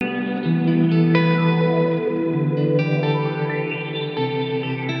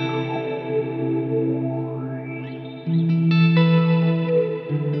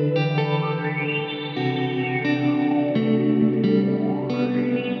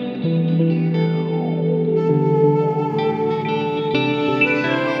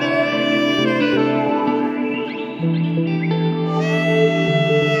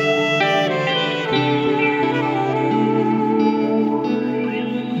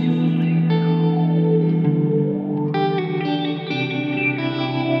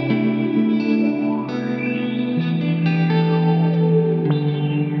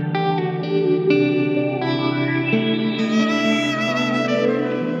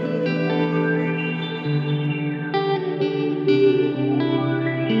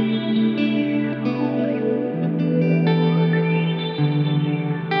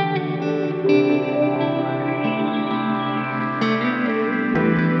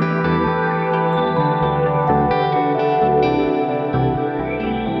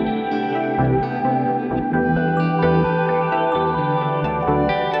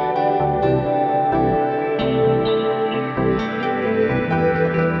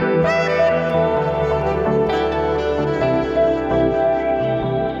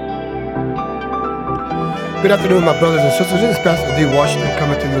Good afternoon, my brothers and sisters. This is Pastor D. Washington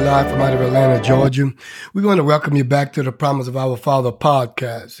coming to you live from out of Atlanta, Georgia. We want to welcome you back to the Promise of Our Father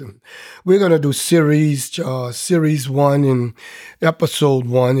podcast. We're going to do series 1 and episode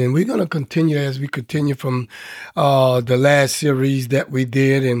 1, and we're going to continue as we continue from the last series that we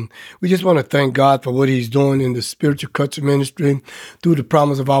did. And we just want to thank God for what He's doing in the Spiritual Culture Ministry through the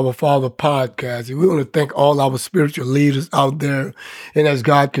Promise of Our Father podcast. And we want to thank all our spiritual leaders out there, and as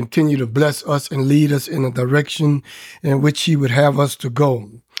God continue to bless us and lead us in a direction in which He would have us to go.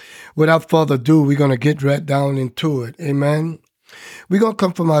 Without further ado, we're going to get right down into it. Amen. We're going to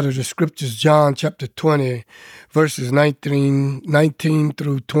come from out of the scriptures, John chapter 20, verses 19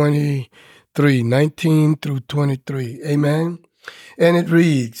 through 23. 19 through 23. Amen. And it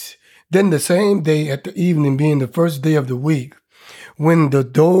reads, "Then the same day at the evening, being the first day of the week, when the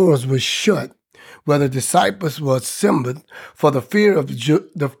doors were shut, where the disciples were assembled for the fear of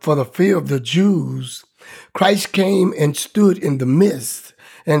the Jews, Christ came and stood in the midst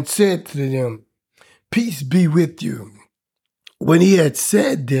and said to them, 'Peace be with you.' When he had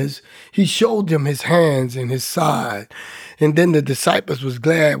said this, he showed them his hands and his side. And then the disciples was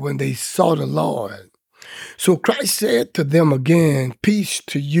glad when they saw the Lord. So Christ said to them again, 'Peace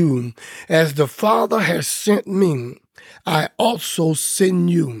to you. As the Father has sent me, I also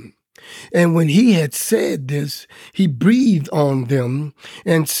send you.' And when he had said this, he breathed on them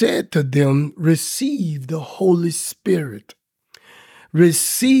and said to them, 'Receive the Holy Spirit.'"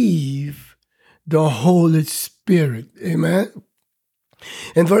 Receive the Holy Spirit. Amen.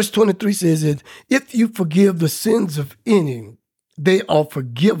 And verse 23 says that if you forgive the sins of any, they are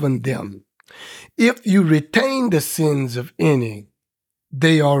forgiven them. If you retain the sins of any,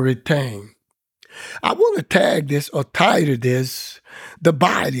 they are retained. I want to tag this or title this, "The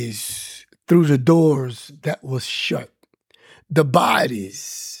Bodies Through the Doors That Was Shut." The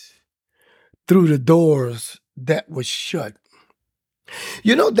bodies through the doors that was shut.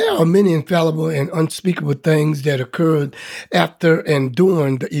 You know, there are many infallible and unspeakable things that occurred after and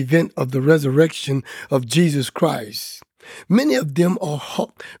during the event of the resurrection of Jesus Christ. Many of them are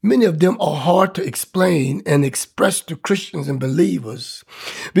hard to explain and express to Christians and believers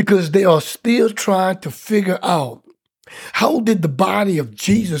because they are still trying to figure out, how did the body of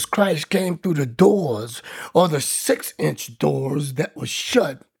Jesus Christ came through the doors, or the 6-inch doors that were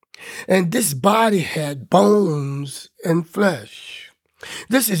shut, and this body had bones and flesh?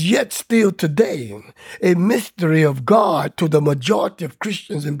 This is yet still today a mystery of God to the majority of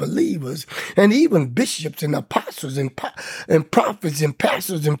Christians and believers, and even bishops and apostles and prophets and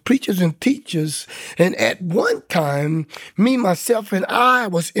pastors and preachers and teachers. And at one time, me, myself, and I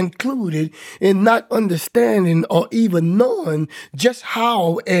was included in not understanding or even knowing just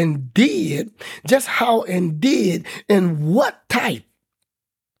how and did and what type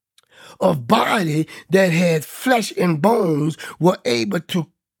of body that had flesh and bones were able to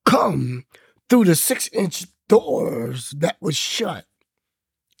come through the 6-inch doors that was shut.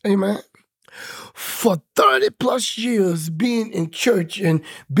 Amen. For 30 plus years being in church and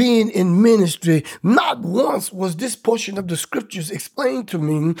being in ministry, not once was this portion of the scriptures explained to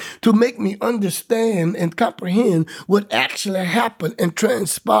me to make me understand and comprehend what actually happened and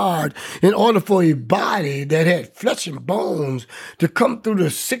transpired in order for a body that had flesh and bones to come through the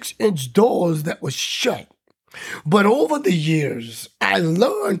 6-inch doors that was shut. But over the years, I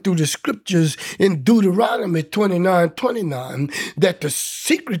learned through the scriptures in Deuteronomy 29:29 that the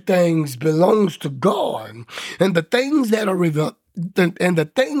secret things belongs to God, and the things that are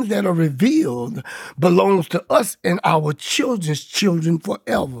revealed belongs to us and our children's children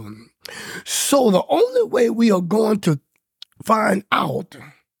forever. So the only way we are going to find out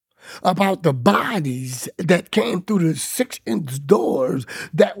about the bodies that came through the 6-inch doors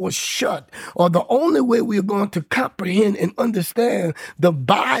that was shut, or the only way we are going to comprehend and understand the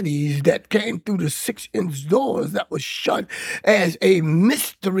bodies that came through the 6-inch doors that was shut as a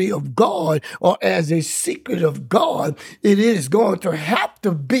mystery of God or as a secret of God, it is going to have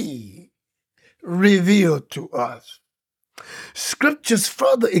to be revealed to us. Scriptures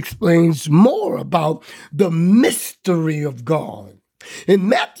further explains more about the mystery of God. In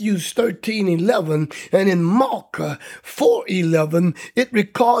Matthew 13:11 and in Mark 4:11, it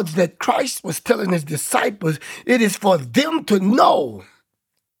records that Christ was telling his disciples it is for them to know,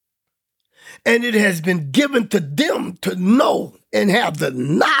 and it has been given to them to know and have the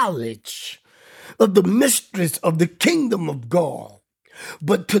knowledge of the mysteries of the kingdom of God.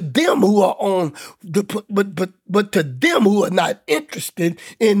 But to them who are but to them who are not interested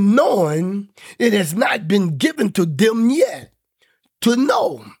in knowing, it has not been given to them yet to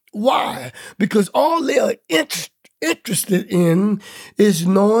know. Why? Because all they are interested in is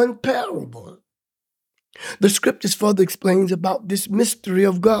knowing parables. The scriptures further explains about this mystery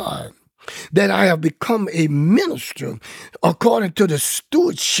of God, that I have become a minister according to the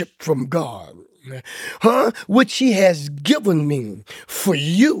stewardship from God, which he has given me for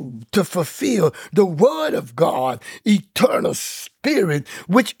you to fulfill the word of God, eternal spirit,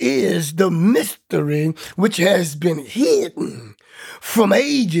 which is the mystery which has been hidden from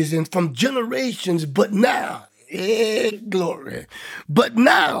ages and from generations, but now, glory, but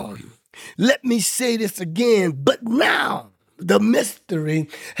now, let me say this again, but now the mystery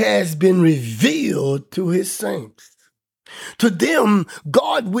has been revealed to his saints. To them,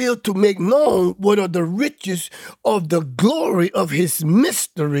 God willed to make known what are the riches of the glory of his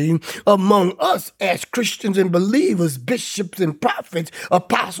mystery among us as Christians and believers, bishops and prophets,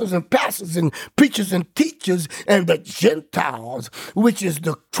 apostles and pastors and preachers and teachers, and the Gentiles, which is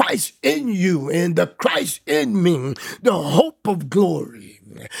the Christ in you and the Christ in me, the hope of glory.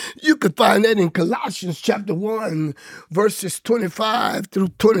 You can find that in Colossians chapter 1, verses 25 through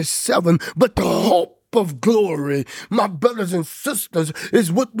 27. But the hope of glory, my brothers and sisters,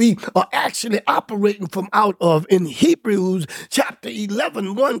 is what we are actually operating from out of. In Hebrews chapter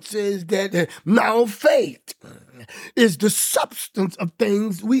 11, 1 says that now faith is the substance of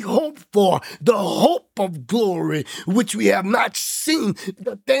things we hope for, the hope of glory, which we have not seen.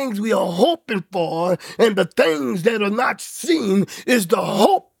 The things we are hoping for and the things that are not seen is the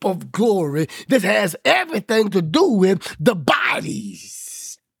hope of glory. This has everything to do with the bodies.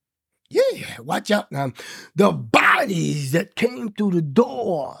 Yeah, watch out now. The bodies that came through the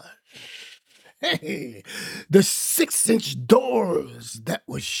door. Hey, the 6-inch doors that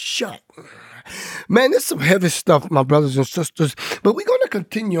was shut. Man, there's some heavy stuff, my brothers and sisters, but we're going to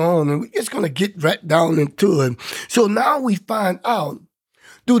continue on and we're just going to get right down into it. So now we find out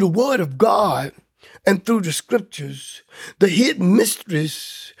through the word of God and through the scriptures, the hidden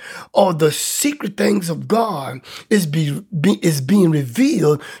mysteries or the secret things of God is being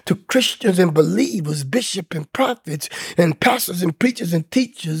revealed to Christians and believers, bishops and prophets and pastors and preachers and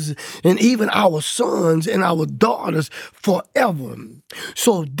teachers, and even our sons and our daughters forever.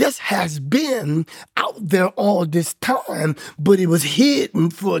 So this has been out there all this time, but it was hidden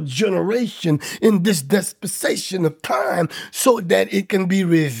for a generation in this dispensation of time so that it can be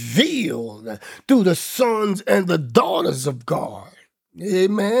revealed through the sons and the daughters of God.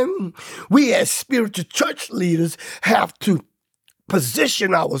 Amen. We as spiritual church leaders have to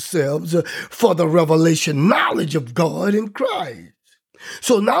position ourselves for the revelation knowledge of God in Christ.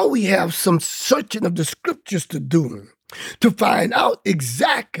 So now we have some searching of the scriptures to do to find out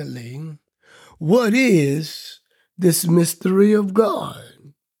exactly what is this mystery of God.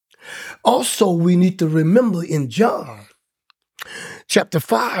 Also, we need to remember in John chapter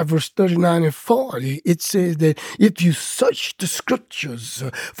 5, verse 39 and 40, it says that if you search the scriptures,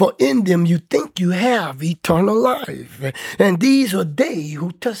 for in them you think you have eternal life. And these are they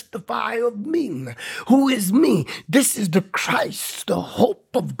who testify of me. Who is me? This is the Christ, the hope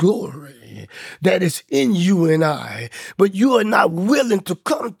of glory that is in you and I. But you are not willing to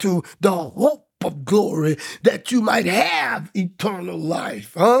come to the hope of glory that you might have eternal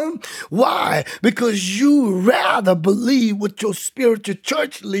life. Huh? Why? Because you rather believe what your spiritual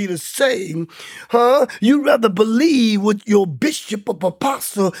church leaders say. Huh? You rather believe what your bishop of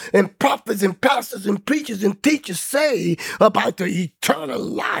apostle and prophets and pastors and preachers and teachers say about the eternal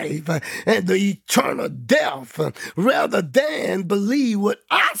life and the eternal death, rather than believe what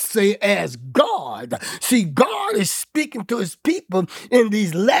I say as God. See, God is speaking to his people in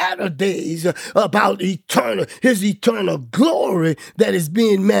these latter days about his eternal glory that is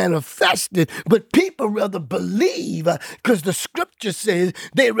being manifested. But people rather believe, because the scripture says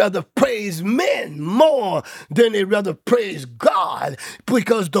they rather praise men more than they rather praise God,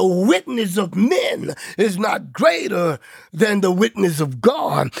 because the witness of men is not greater than the witness of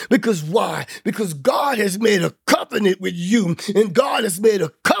God. Because why? Because God has made a covenant with you, and God has made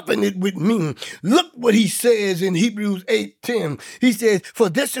a covenant with me. Look what he says in Hebrews 8:10. He says, for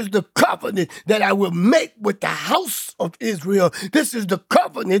this is the covenant that I will make with the house of Israel. This is the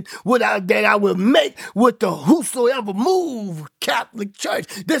covenant that I will make with the whosoever move Catholic Church.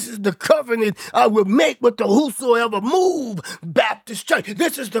 This is the covenant I will make with the whosoever move Baptist Church.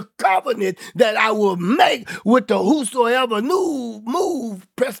 This is the covenant that I will make with the whosoever move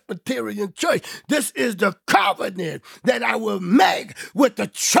Presbyterian Church. This is the covenant that I will make with the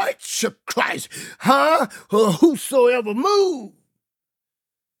Church of Christ. Huh? Whosoever move.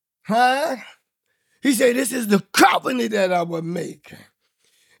 Huh? He said, this is the covenant that I will make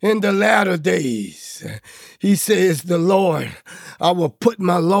in the latter days. He says, the Lord, I will put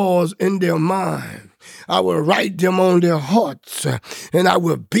my laws in their mind. I will write them on their hearts, and I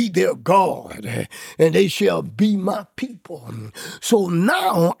will be their God, and they shall be my people. So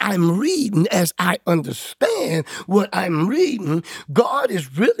now I'm reading, as I understand what I'm reading, God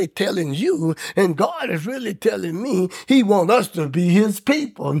is really telling you, and God is really telling me, he wants us to be his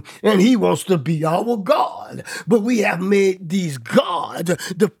people, and he wants to be our God. But we have made these gods,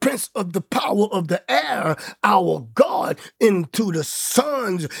 the prince of the power of the air, our God, into the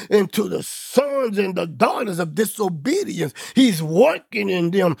sons and the daughters of disobedience. He's working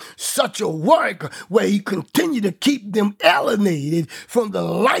in them such a work where he continues to keep them alienated from the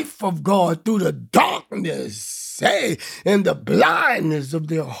life of God through the darkness, and the blindness of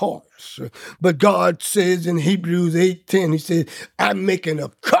their hearts. But God says in Hebrews 8:10, he says, I'm making a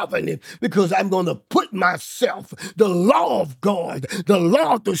covenant because I'm going to put myself, the law of God, the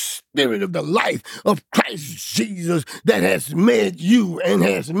law of the spirit of the life of Christ Jesus that has made you and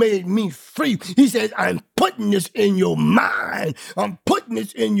has made me free. He says, I'm putting this in your mind. I'm putting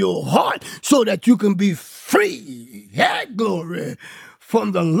this in your heart so that you can be free. Yeah, glory,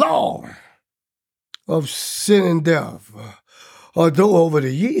 from the law of sin and death. Although over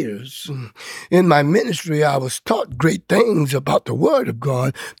the years in my ministry, I was taught great things about the Word of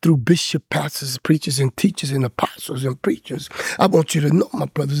God through bishops, pastors, preachers, and teachers, and apostles and preachers. I want you to know, my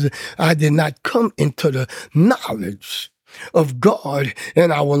brothers, I did not come into the knowledge of God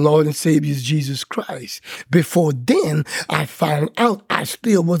and our Lord and Savior Jesus Christ. Before then, I found out I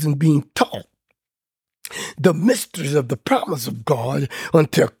still wasn't being taught the mysteries of the promise of God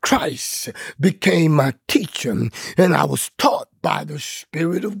until Christ became my teacher, and I was taught by the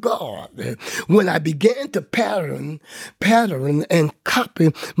Spirit of God. When I began to pattern and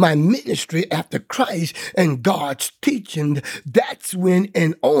copy my ministry after Christ and God's teaching, that's when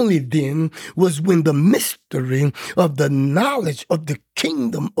and only then was when the mystery of the knowledge of the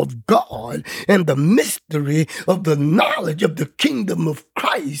kingdom of God and the mystery of the knowledge of the kingdom of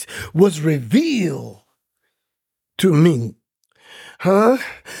Christ was revealed to me.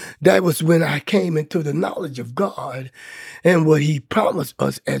 That was when I came into the knowledge of God and what he promised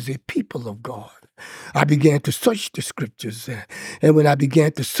us as a people of God. I began to search the scriptures. And when I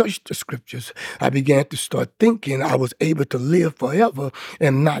began to search the scriptures, I began to start thinking I was able to live forever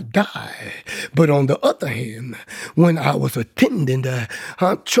and not die. But on the other hand, when I was attending the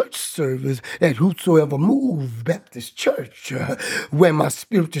church service at Whosoever Move Baptist Church, where my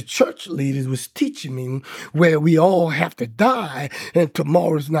spiritual church leaders was teaching me where we all have to die and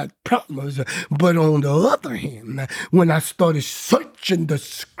tomorrow's not promised. But on the other hand, when I started searching the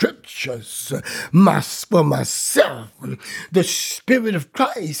scriptures, for myself, the Spirit of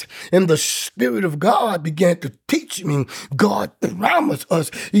Christ and the Spirit of God began to teach me God promised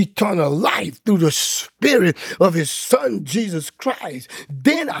us eternal life through the Spirit of his Son, Jesus Christ.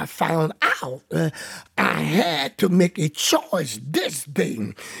 Then I found out I had to make a choice this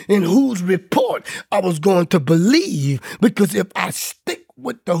day in whose report I was going to believe, because if I stick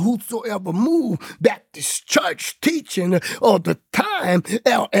with the Whosoever Move Baptist Church teaching of the time,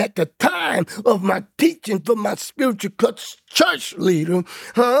 at the time of my teaching for my spiritual church leader,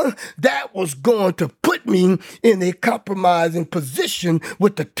 that was going to put me in a compromising position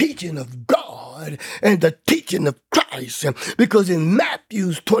with the teaching of God and the teaching of Christ. Because in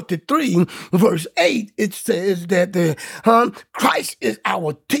Matthew 23, verse 8, it says that Christ is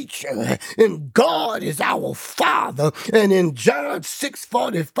our teacher and God is our Father. And in John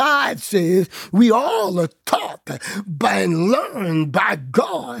 6:45 says, we all are taught and learned by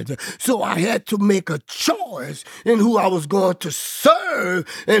God. So I had to make a choice in who I was going to serve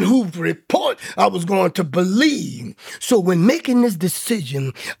and whose report I was going to believe. So when making this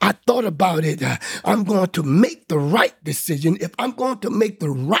decision, I thought about it. I'm going to make the right decision. If I'm going to make the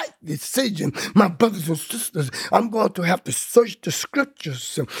right decision, my brothers and sisters, I'm going to have to search the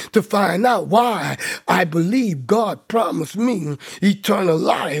scriptures to find out why I believe God promised me eternal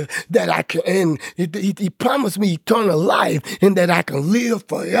life, that I can, and he promised me eternal life and that I can live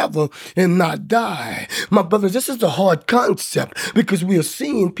forever and not die. My brothers, this is a hard concept because we are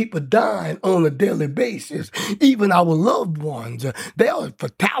seeing people dying on a daily basis. Even our loved ones, there are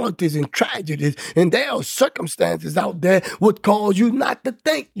fatalities and tragedies, and there are circumstances out there would cause you not to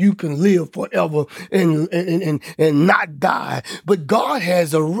think you can live forever and not die. But God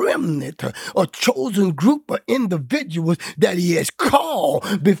has a remnant, a chosen group of individuals that he has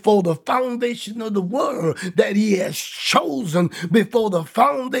called before the foundation of the world, that he has chosen before the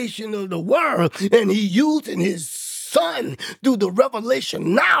foundation of the world, and he using his Son through the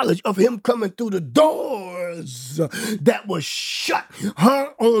revelation knowledge of him coming through the doors that was shut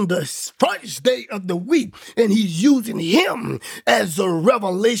on the first day of the week. And he's using him as a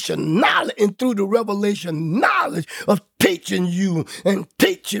revelation knowledge, and through the revelation knowledge of teaching you and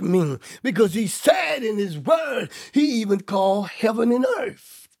teaching me. Because he said in his word, he even called heaven and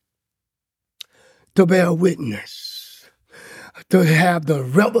earth to bear witness, to have the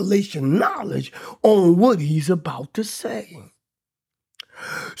revelation knowledge on what he's about to say.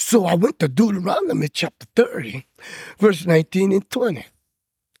 So I went to Deuteronomy chapter 30, verse 19 and 20.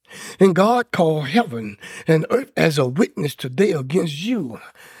 And God called heaven and earth as a witness today against you.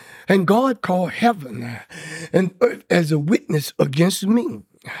 And God called heaven and earth as a witness against me.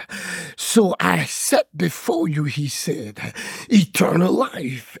 So I set before you, he said, eternal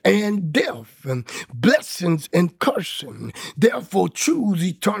life and death, and blessings and cursing. Therefore choose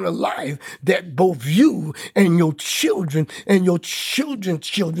eternal life, that both you and your children and your children's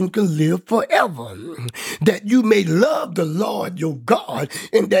children can live forever. That you may love the Lord your God,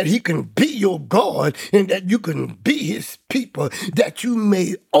 and that he can be your God, and that you can be his people, that you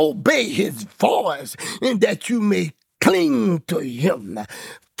may obey his voice, and that you may cling to him.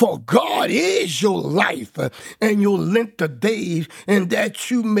 For God is your life and your length of days, and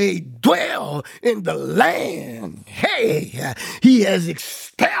that you may dwell in the land. Hey, he has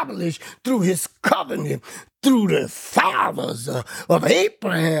established through his covenant, through the fathers of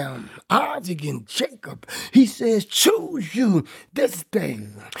Abraham, Isaac, and Jacob. He says, choose you this day.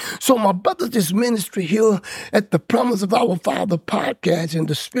 So my brothers, this ministry here at the Promise of Our Father podcast and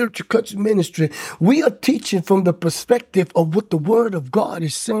the Spiritual Cuts Ministry, we are teaching from the perspective of what the Word of God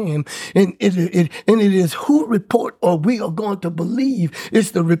is saying. And it is who report or we are going to believe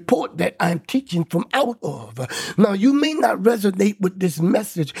is the report that I'm teaching from out of. Now, you may not resonate with this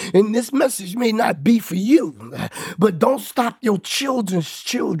message, and this message may not be for you. But don't stop your children's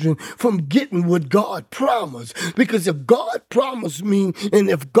children from getting what God promised. Because if God promised me, and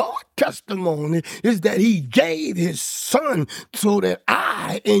if God's testimony is that he gave his Son so that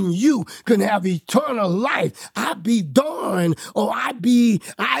I and you can have eternal life, I'd be darned, or I'd be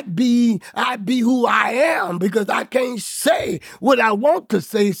who I am, because I can't say what I want to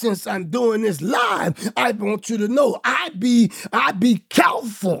say since I'm doing this live. I want you to know I'd be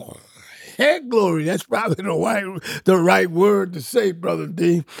careful. Hey, glory, that's probably the right word to say, Brother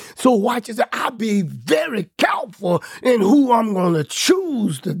D. So watch this. I'll be very careful in who I'm going to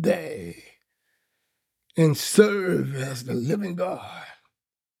choose today and serve as the living God.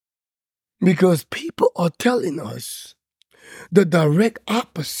 Because people are telling us the direct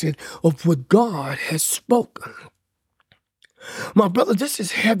opposite of what God has spoken. My brother, this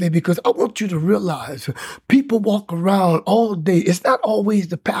is heavy because I want you to realize people walk around all day. It's not always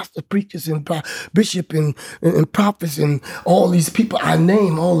the pastor, preachers, and bishop and prophets and all these people I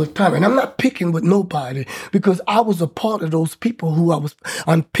name all the time. And I'm not picking with nobody because I was a part of those people who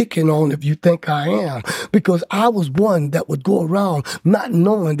I'm picking on, if you think I am. Because I was one that would go around not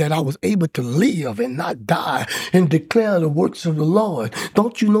knowing that I was able to live and not die and declare the works of the Lord.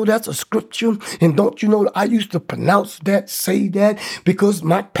 Don't you know that's a scripture? And don't you know that I used to pronounce that say that because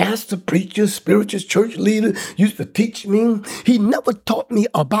my pastor, preacher, spiritual church leader used to teach me. He never taught me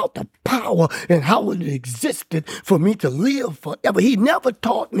about the power and how it existed for me to live forever. He never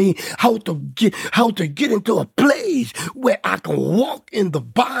taught me how to get into a place where I can walk in the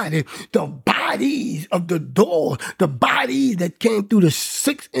bodies of the door, the bodies that came through the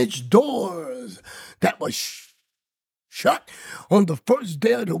 6-inch doors that was shut on the first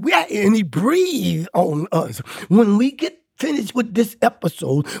day of the week, and he breathed on us. When we get finished with this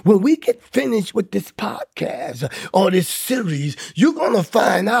episode, when we get finished with this podcast or this series, you're gonna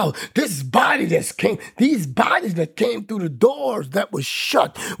find out these bodies that came through the doors that was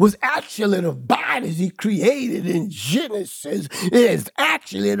shut was actually the bodies he created in Genesis. It is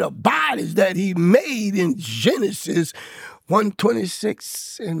actually the bodies that he made in Genesis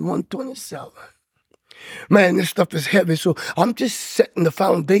 1:26 and 1:27. Man, this stuff is heavy. So I'm just setting the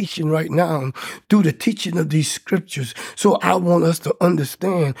foundation right now through the teaching of these scriptures. So I want us to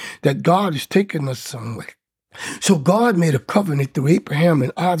understand that God is taking us somewhere. So God made a covenant through Abraham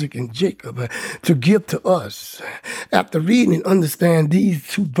and Isaac and Jacob to give to us. After reading and understand these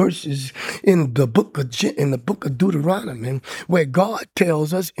two verses in the book of Deuteronomy, where God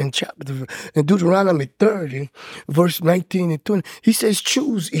tells us in Deuteronomy 30, verse 19 and 20, he says,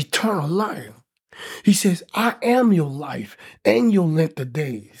 choose eternal life. He says, I am your life and your length of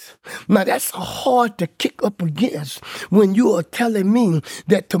days. Now, that's hard to kick up against when you are telling me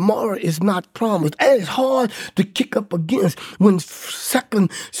that tomorrow is not promised. And it's hard to kick up against when Second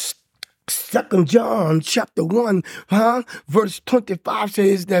John chapter 1, verse 25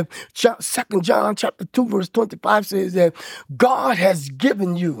 says that, 2 John chapter 2, verse 25 says that God has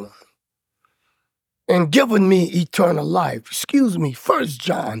given you and given me eternal life. 1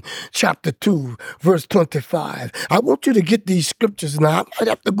 John chapter 2, verse 25. I want you to get these scriptures now. I might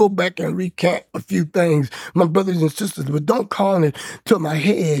have to go back and recant a few things, my brothers and sisters, but don't count it to my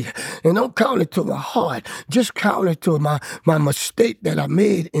head and don't count it to my heart. Just count it to my mistake that I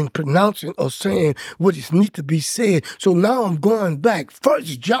made in pronouncing or saying what is need to be said. So now I'm going back. 1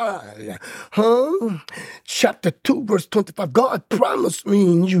 John chapter 2, verse 25. God promised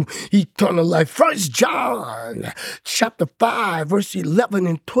me and you eternal life. 1 John chapter 5, verse 11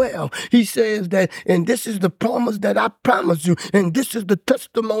 and 12, he says that, and this is the promise that I promise you, and this is the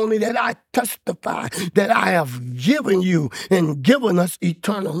testimony that I testify, that I have given you and given us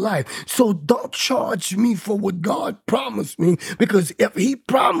eternal life. So don't charge me for what God promised me, because if he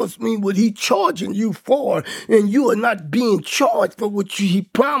promised me what he charging you for, and you are not being charged for what he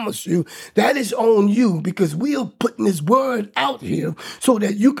promised you, that is on you, because we are putting this word out here so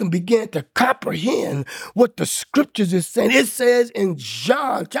that you can begin to comprehend what the scriptures is saying. It says in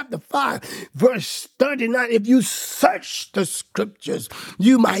John chapter 5, verse 39, if you search the scriptures,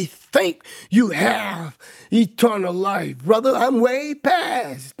 you might think you have eternal life. Brother, I'm way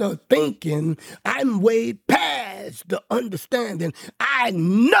past the thinking. I'm way past the understanding. I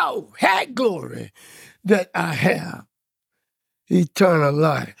know, had glory, that I have eternal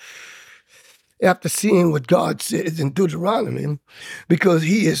life. After seeing what God says in Deuteronomy, because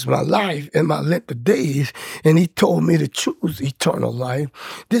he is my life and my length of days, and he told me to choose eternal life,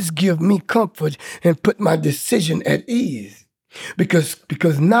 this gives me comfort and put my decision at ease.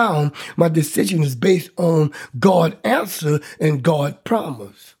 Because now my decision is based on God's answer and God's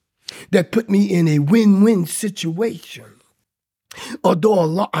promise. That put me in a win-win situation. Although I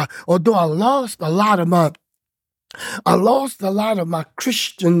lost a lot of my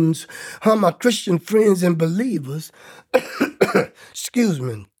Christians, my Christian friends and believers. Excuse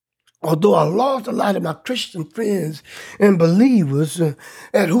me. Although I lost a lot of my Christian friends and believers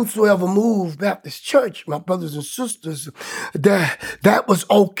at Whosoever Moved Baptist Church, my brothers and sisters, that was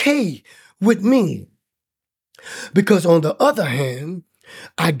okay with me. Because on the other hand,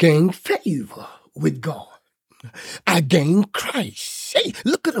 I gained favor with God. I gained Christ. Hey,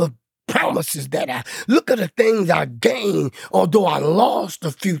 look at the promises look at the things I gained, although I lost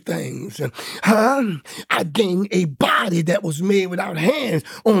a few things. I gained a body that was made without hands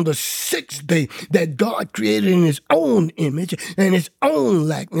on the 6th day that God created in his own image and his own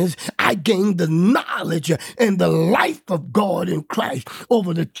likeness. I gained the knowledge and the life of God in Christ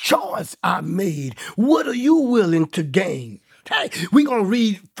over the choice I made. What are you willing to gain? Hey, we're going to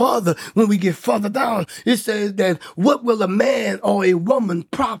read further when we get further down. It says that what will a man or a woman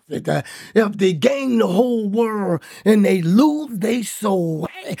profit if they gain the whole world and they lose their soul?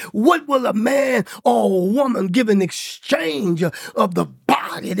 Hey, what will a man or a woman give in exchange of the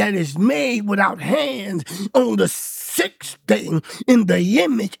body that is made without hands on the 6th day in the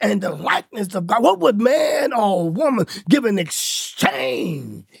image and the likeness of God? What would man or woman give in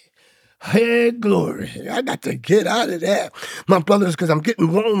exchange Hey, glory. I got to get out of that, my brothers, because I'm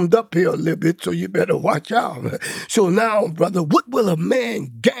getting warmed up here a little bit, so you better watch out. So now, brother, what will a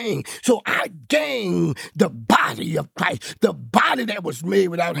man gain? So I gain the body of Christ, the body that was made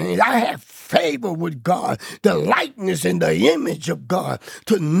without hands. I have favor with God, the likeness and the image of God.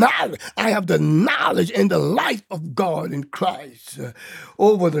 I have the knowledge and the life of God in Christ.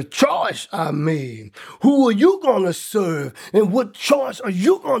 Over the choice I made. Who are you going to serve? And what choice are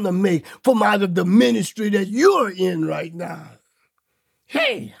you going to make from out of the ministry that you're in right now?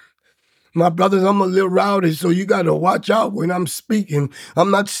 Hey, my brothers, I'm a little rowdy, so you got to watch out when I'm speaking.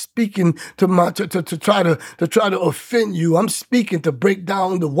 I'm not speaking to try to offend you. I'm speaking to break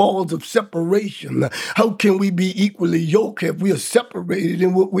down the walls of separation. How can we be equally yoked if we are separated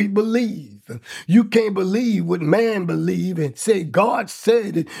in what we believe? You can't believe what man believe and say God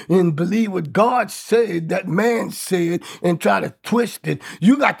said it and believe what God said that man said and try to twist it.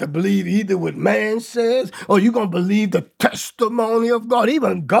 You got to believe either what man says or you're going to believe the testimony of God.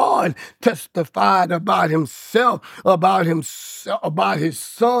 Even God testified about himself, about his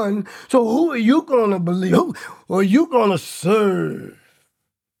son. So who are you going to believe? Who are you going to serve?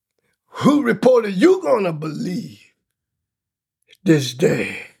 Who report are you going to believe this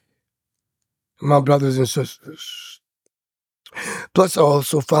day? My brothers and sisters. Plus, I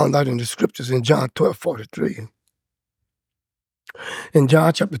also found out in the scriptures in John 12:43. In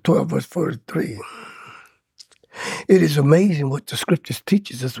John chapter 12, verse 43. It is amazing what the scriptures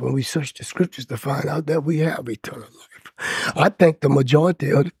teaches us when we search the scriptures to find out that we have eternal life. I think the majority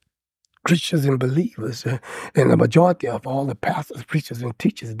of Christians and believers, and the majority of all the pastors, preachers, and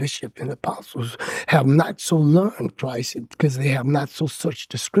teachers, bishops, and apostles have not so learned Christ because they have not so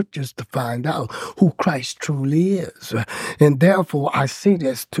searched the scriptures to find out who Christ truly is. And therefore, I say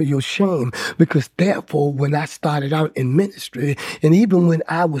this to your shame because therefore, when I started out in ministry, and even when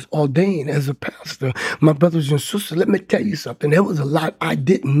I was ordained as a pastor, my brothers and sisters, let me tell you something. There was a lot I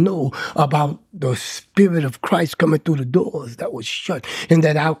didn't know about the Spirit of Christ coming through the doors that was shut and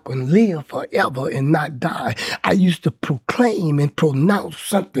that I can live forever and not die. I used to proclaim and pronounce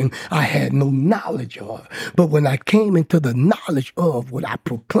something I had no knowledge of. But when I came into the knowledge of what I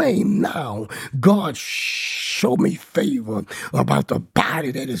proclaim now, God showed me favor about the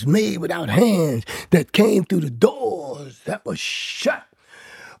body that is made without hands that came through the doors that was shut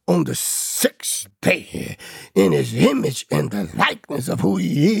on the sixth day in his image and the likeness of who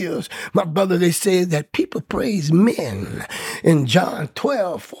he is. My brother, they say that people praise men in John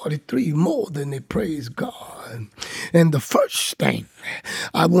 12:43 more than they praise God. And the first thing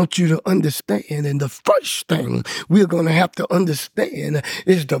I want you to understand, and the first thing we're going to have to understand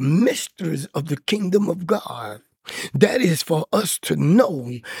is the mysteries of the kingdom of God. That is for us to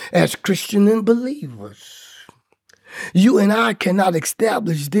know as Christian and believers. You and I cannot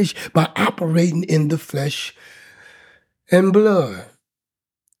establish this by operating in the flesh and blood.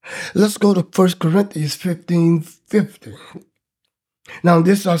 Let's go to 1 Corinthians 15:50. Now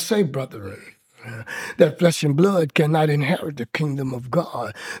this I say, brethren, that flesh and blood cannot inherit the kingdom of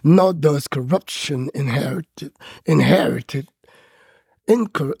God, nor does corruption inherit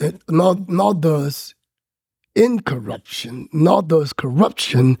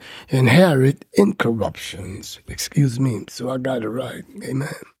corruption inherit incorruptions. Excuse me, so I got it right.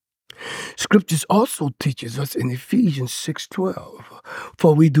 Amen. Scriptures also teaches us in Ephesians 6:12,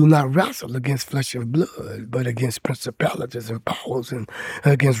 for we do not wrestle against flesh and blood, but against principalities and powers and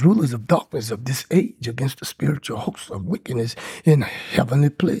against rulers of darkness of this age, against the spiritual hosts of wickedness in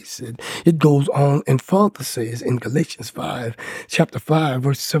heavenly places. It goes on and further says in Galatians chapter 5,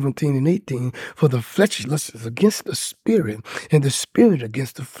 verse 17 and 18, for the flesh lusts against the spirit, and the spirit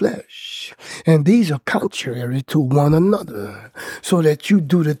against the flesh. And these are contrary to one another, so that you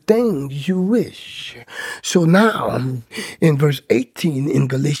do the things you wish. So now, in verse 18 in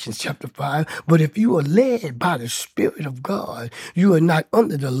Galatians chapter 5, but if you are led by the Spirit of God, you are not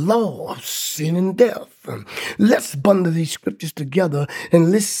under the law of sin and death. Let's bundle these scriptures together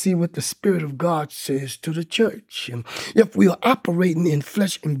and let's see what the Spirit of God says to the church. If we are operating in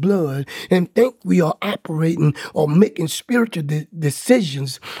flesh and blood and think we are operating or making spiritual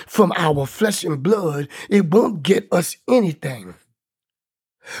decisions from our flesh and blood, it won't get us anything.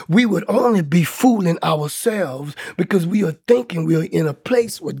 We would only be fooling ourselves because we are thinking we are in a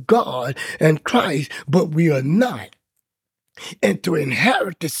place with God and Christ, but we are not. And to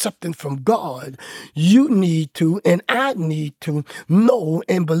inherit something from God, you need to, and I need to know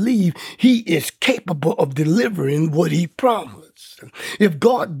and believe He is capable of delivering what He promised. inheritance. If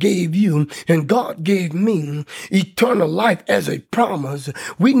God gave you and God gave me eternal life as a promise,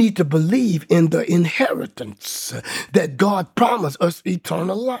 we need to believe in the inheritance that God promised us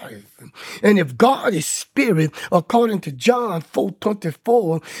eternal life. And if God is spirit, according to John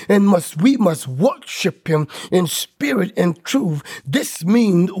 4:24, and we must worship him in spirit and truth, this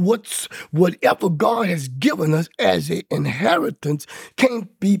means whatever God has given us as an inheritance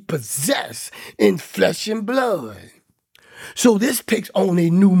can't be possessed in flesh and blood. So this takes on a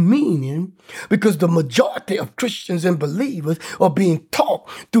new meaning because the majority of Christians and believers are being taught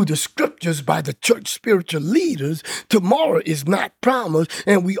through the scriptures by the church spiritual leaders. Tomorrow is not promised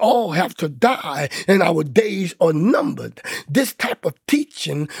and we all have to die and our days are numbered. This type of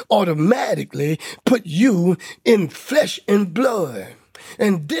teaching automatically put you in flesh and blood.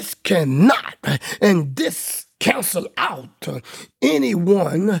 And this cancel out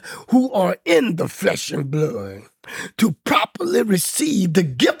anyone who are in the flesh and blood to properly receive the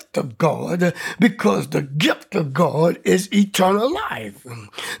gift of God, because the gift of God is eternal life.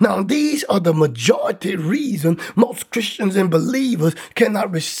 Now, these are the majority reason most Christians and believers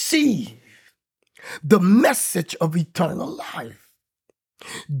cannot receive the message of eternal life.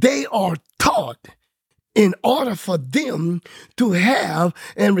 They are taught in order for them to have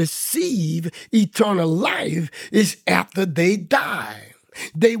and receive eternal life is after they die.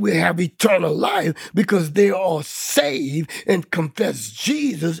 They will have eternal life because they are saved and confess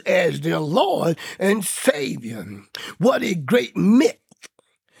Jesus as their Lord and Savior. What a great myth.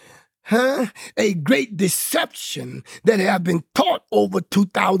 A great deception that have been taught over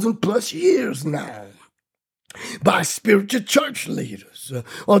 2,000 plus years now by spiritual church leaders.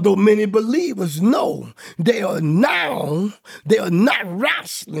 Although many believers know they are not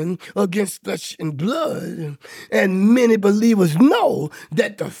wrestling against flesh and blood, and many believers know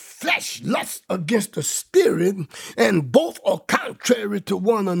that the flesh lusts against the spirit, and both are contrary to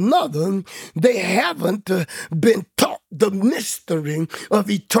one another. They haven't been taught the mystery of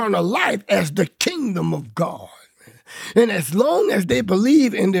eternal life as the kingdom of God. And as long as they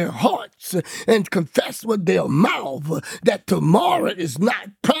believe in their hearts and confess with their mouth that tomorrow is not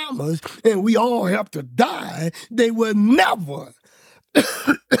promised and we all have to die, they will never,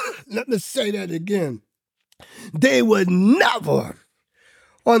 let me say that again, they would never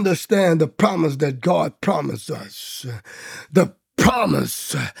understand the promise that God promised us. The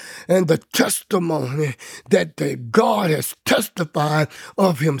promise and the testimony that God has testified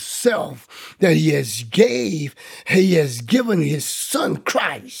of himself, that he has given his son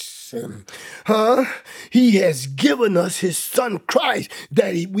Christ. He has given us his son Christ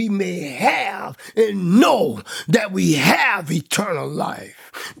that we may have and know that we have eternal life.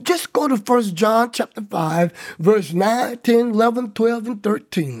 Just go to 1 John chapter 5, verse 9, 10, 11, 12, and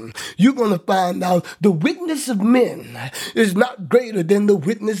 13. You're going to find out the witness of men is not greater than the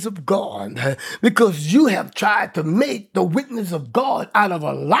witness of God, because you have tried to make the witness of God out of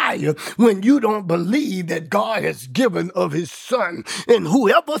a liar when you don't believe that God has given of his son. And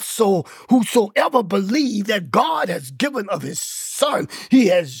whosoever believes that God has given of his son, he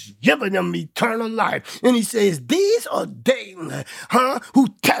has given them eternal life. And he says, these are they who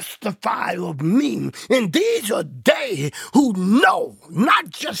testify of me. And these are they who know, not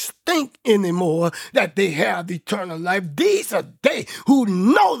just think anymore, that they have eternal life. These are they who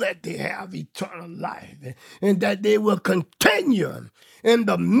know that they have eternal life and that they will continue in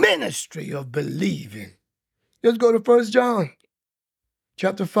the ministry of believing. Let's go to 1 John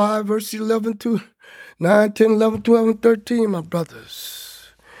chapter 5, verse 11 to 9, 10, 11, 12, and 13, my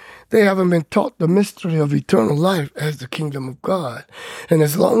brothers. They haven't been taught the mystery of eternal life as the kingdom of God. And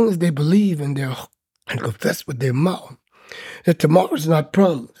as long as they believe in and confess with their mouth that tomorrow is not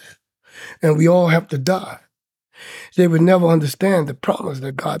promised and we all have to die, they would never understand the promise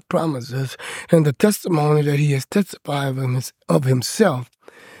that God promises and the testimony that he has testified of himself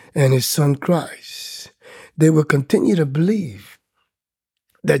and his son Christ. They will continue to believe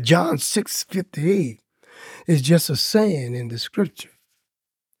that John 6:58 is just a saying in the scripture.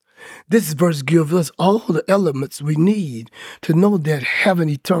 This verse gives us all the elements we need to know that having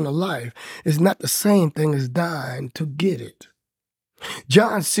eternal life is not the same thing as dying to get it.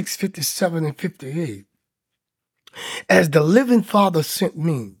 John 6:57 and 58. As the living Father sent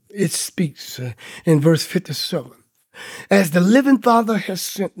me, it speaks in verse 57. As the living Father has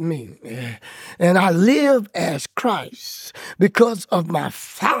sent me, and I live as Christ because of my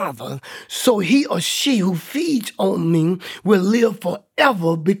Father, so he or she who feeds on me will live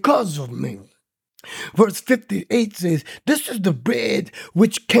forever because of me. Verse 58 says, "This is the bread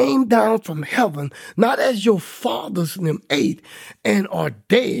which came down from heaven, not as your fathers them ate and are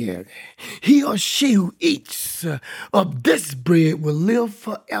dead. He or she who eats of this bread will live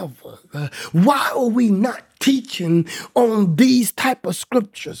forever." Why are we not teaching on these type of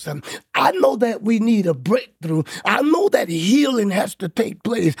scriptures? I know that we need a breakthrough. I know that healing has to take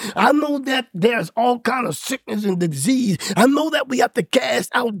place. I know that there's all kind of sickness and disease. I know that we have to cast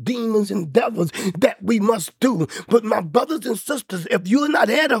out demons and devils, that we must do. But my brothers and sisters, if you're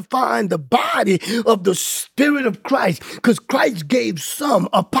not edifying the body of the Spirit of Christ, because Christ gave some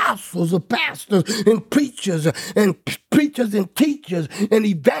apostles or pastors and preachers and teachers and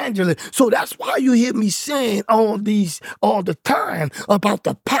evangelists. So that's why you hear me saying all the time about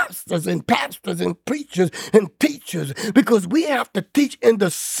the pastors and preachers and teachers, because we have to teach in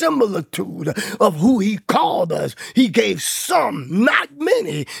the similitude of who he called us. He gave some, not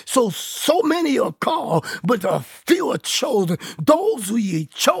many. So many are called, but a few are chosen. Those who he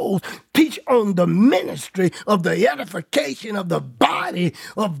chose teach on the ministry of the edification of the body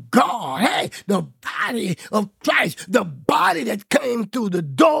of God. Hey, the body of Christ, the body that came through the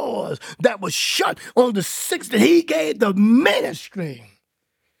doors that was shut on the 6th. He gave the ministry.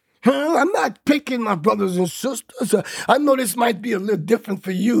 I'm not picking, my brothers and sisters. I know this might be a little different for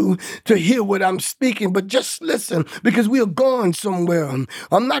you to hear what I'm speaking, but just listen, because we are going somewhere.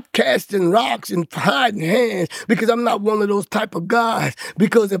 I'm not casting rocks and hiding hands, because I'm not one of those type of guys.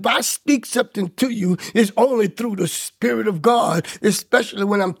 Because if I speak something to you, it's only through the Spirit of God, especially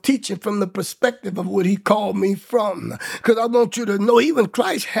when I'm teaching from the perspective of what he called me from. Because I want you to know, even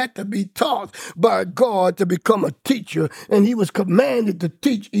Christ had to be taught by God to become a teacher, and he was commanded to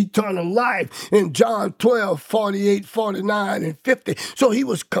teach eternal life in John 12, 48, 49, and 50. So he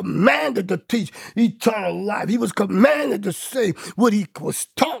was commanded to teach eternal life. He was commanded to say what he was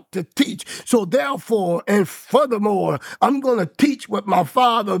taught to teach. So therefore, and furthermore, I'm going to teach what my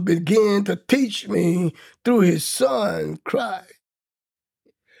Father began to teach me through his Son, Christ.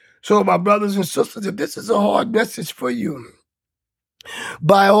 So my brothers and sisters, if this is a hard message for you,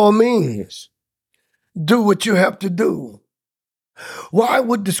 by all means, do what you have to do. Why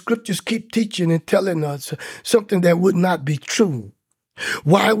would the scriptures keep teaching and telling us something that would not be true?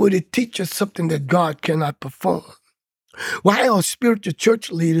 Why would it teach us something that God cannot perform? Why our spiritual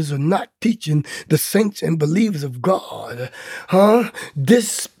church leaders are not teaching the saints and believers of God,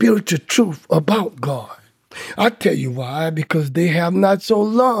 this spiritual truth about God? I tell you why, because they have not so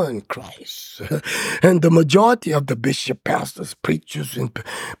learned Christ. And the majority of the bishop, pastors, preachers,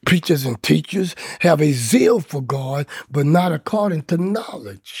 and teachers have a zeal for God, but not according to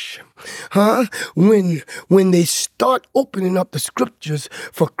knowledge. When they start opening up the scriptures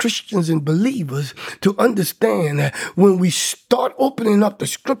for Christians and believers to understand, that when we start opening up the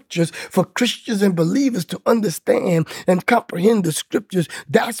scriptures for Christians and believers to understand and comprehend the scriptures,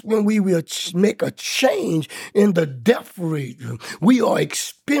 that's when we will make a change in the death rate we are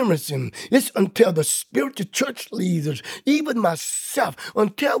experiencing. It's until the spiritual church leaders, even myself,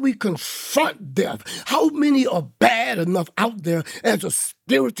 until we confront death. How many are bad enough out there as a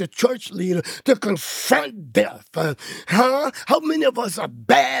spiritual church leader to confront death? How many of us are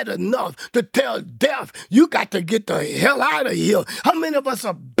bad enough to tell death, you got to get the hell out of here? How many of us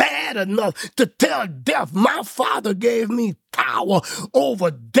are bad enough to tell death, my Father gave me power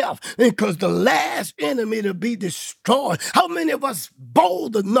over death, because the last enemy to be destroyed? How many of us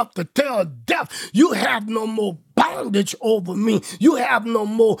bold enough to tell death, you have no more bondage over me, you have no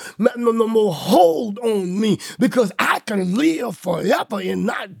more hold on me, because I can live forever and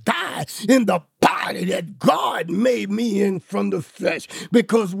not die in the body that God made me in from the flesh?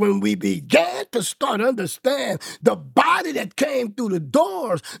 Because when we began to start understand the body that came through the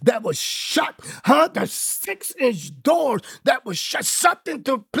doors that was shut, the 6-inch doors that was shut, something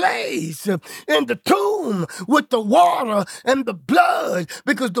took place in the tomb with the water and the blood,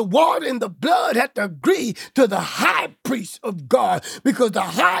 because the water and the blood had to agree to the high priest of God, because the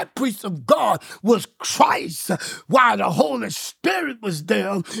high priest of God was Christ, while the Holy Spirit was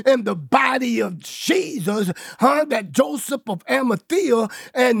there, and the body of Jesus, that Joseph of Arimathea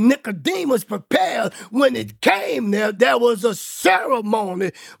and Nicodemus prepared. When it came there was a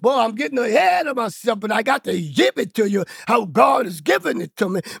ceremony. Boy, I'm getting ahead of myself, but I got to give it to you how God has given it to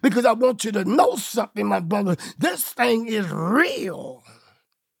me, because I want you to know something, my brother. This thing is real.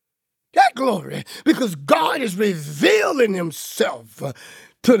 That glory, because God is revealing himself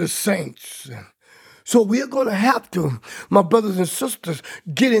to the saints. So we're going to have to, my brothers and sisters,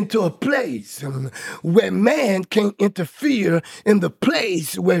 get into a place where man can't interfere in the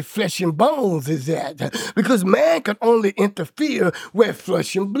place where flesh and bones is at. Because man can only interfere where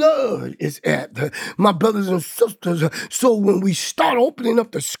flesh and blood is at. My brothers and sisters, so when we start opening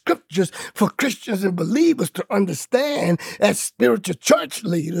up the scriptures for Christians and believers to understand as spiritual church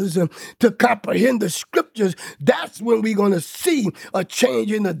leaders, to comprehend the scriptures, that's when we're going to see a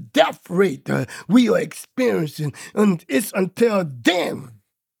change in the death rate we are experiencing. And it's until then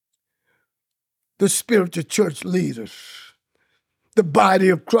the spiritual church leaders, the body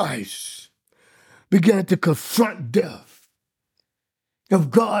of Christ, began to confront death. If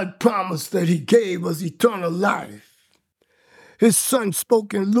God promised that he gave us eternal life, his son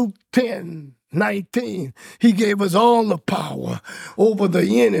spoke in Luke 10:19. He gave us all the power over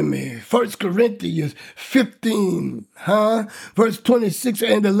the enemy. 1 Corinthians 15, verse 26,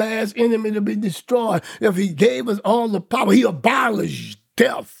 and the last enemy to be destroyed. If he gave us all the power, he abolished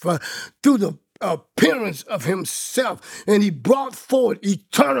death through the appearance of himself, and he brought forth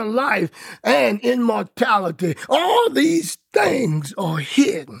eternal life and immortality. All these things are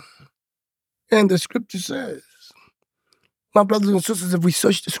hidden. And the scripture says, my brothers and sisters, if we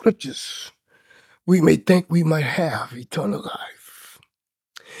search the scriptures, we may think we might have eternal life.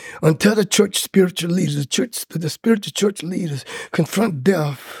 Until the church spiritual leaders, the spiritual church leaders confront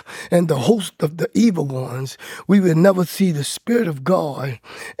death and the host of the evil ones, we will never see the Spirit of God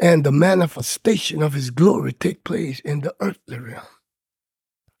and the manifestation of his glory take place in the earthly realm.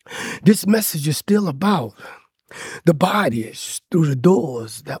 This message is still about the bodies through the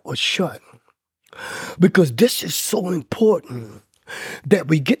doors that were shut. Because this is so important that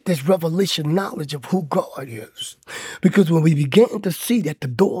we get this revelation knowledge of who God is. Because when we begin to see that the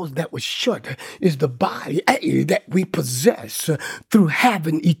doors that were shut is the body that we possess through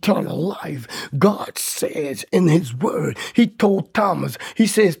having eternal life, God says in his word, he told Thomas, he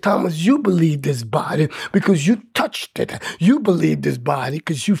says, Thomas, you believe this body because you touched it. You believe this body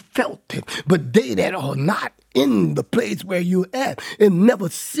because you felt it. But they that are not in the place where you at and never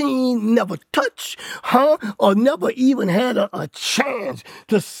seen, never touched, or never even had a chance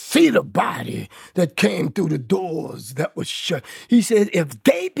to see the body that came through the doors that was shut. He said, if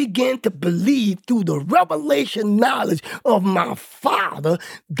they begin to believe through the revelation knowledge of my Father,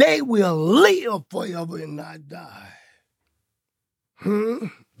 they will live forever and not die.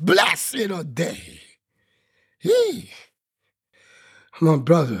 Blessed are they. My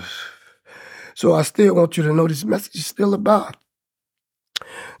brothers. So I still want you to know this message is still about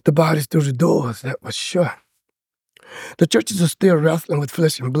the bodies through the doors that were shut. The churches are still wrestling with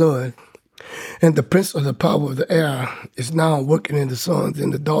flesh and blood, and the prince of the power of the air is now working in the sons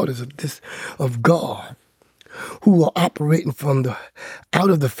and the daughters of God, who are operating out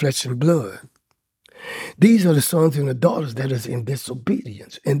of the flesh and blood. These are the sons and the daughters that is in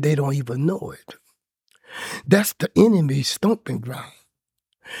disobedience, and they don't even know it. That's the enemy's stomping ground.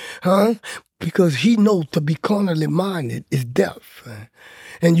 Because he knows to be carnally minded is death.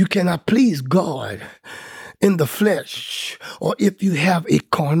 And you cannot please God in the flesh or if you have a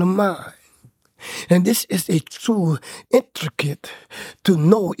carnal mind. And this is a true intricate to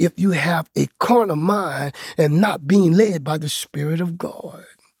know if you have a carnal mind and not being led by the Spirit of God.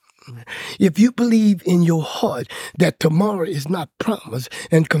 If you believe in your heart that tomorrow is not promised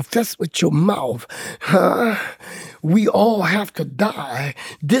and confess with your mouth, we all have to die.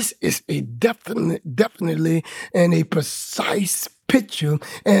 This is a definitely and a precise picture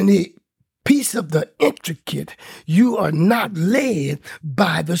and a piece of the intricate. You are not led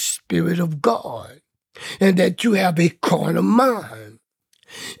by the Spirit of God, and that you have a carnal mind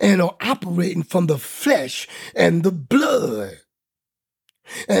and are operating from the flesh and the blood,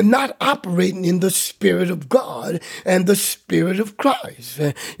 and not operating in the Spirit of God and the Spirit of Christ.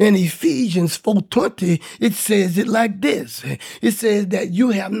 In Ephesians 4:20, it says it like this. It says that you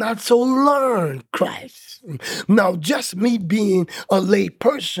have not so learned Christ. Now, just me being a lay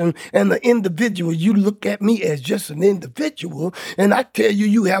person and an individual, you look at me as just an individual, and I tell you,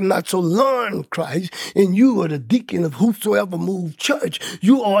 you have not so learned Christ, and you are the deacon of Whosoever Moved Church.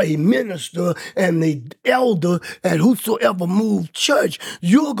 You are a minister and the elder at Whosoever Moved Church.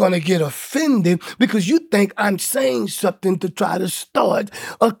 You're going to get offended because you think I'm saying something to try to start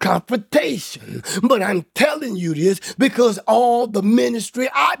a confrontation. But I'm telling you this because all the ministry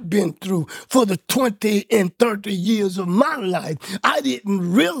I've been through for the 20 and 30 years of my life, I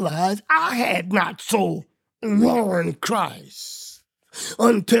didn't realize I had not so learned Christ.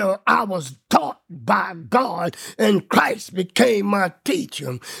 until I was taught by God and Christ became my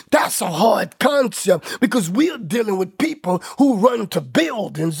teacher. That's a hard concept because we're dealing with people who run to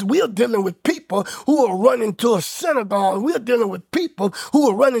buildings. We're dealing with people who are running to a synagogue. We're dealing with people who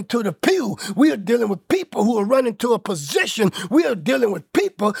are running to the pew. We're dealing with people who are running to a position. We're dealing with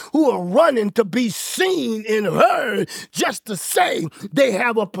people who are running to be seen and heard just to say they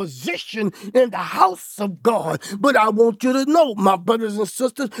have a position in the house of God. But I want you to know, my brothers and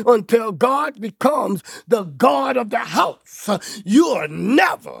sisters, until God becomes the God of the house, you are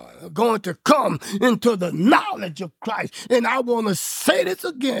never going to come into the knowledge of Christ. And I want to say this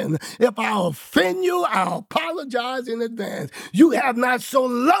again. If I offend you, I apologize in advance. You have not so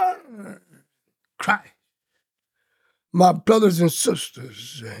learned Christ. My brothers and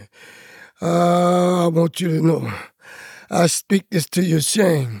sisters, I want you to know, I speak this to your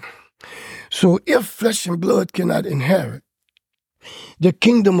shame. So if flesh and blood cannot inherit the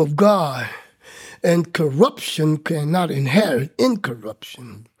kingdom of God, and corruption cannot inherit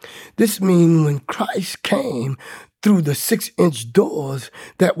incorruption, this means when Christ came through the 6-inch doors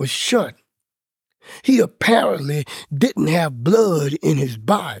that was shut, he apparently didn't have blood in his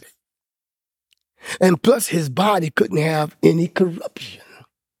body. And plus his body couldn't have any corruption.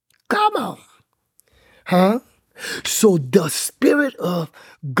 Come on. Huh? So the Spirit of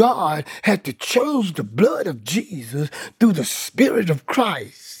God had to change the blood of Jesus through the Spirit of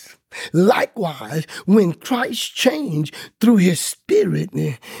Christ. Likewise, when Christ changed through his Spirit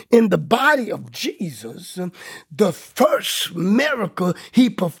in the body of Jesus, the first miracle he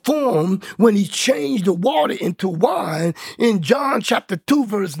performed when he changed the water into wine in John chapter 2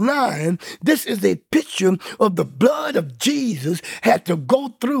 verse 9, this is a picture of the blood of Jesus had to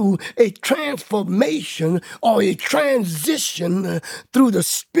go through a transformation or a transition through the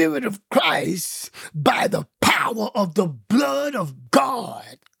Spirit of Christ by the power of the blood of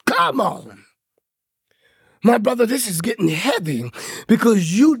God. Come on. My brother, this is getting heavy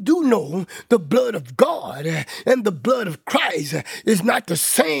because you do know the blood of God and the blood of Christ is not the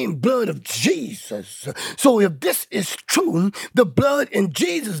same blood of Jesus. So if this is true, the blood in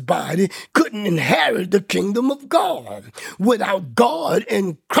Jesus' body couldn't inherit the kingdom of God without God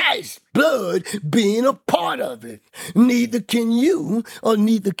and Christ's blood being a part of it. Neither can you or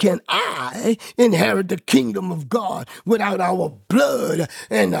neither can I inherit the kingdom of God without our blood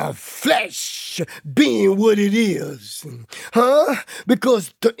and our flesh being what it is.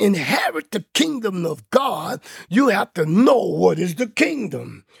 Because to inherit the kingdom of God, you have to know what is the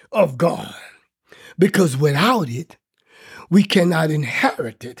kingdom of God. Because without it, we cannot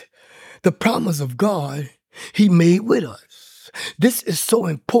inherit it. The promise of God he made with us. This is so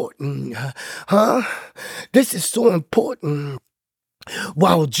important. This is so important.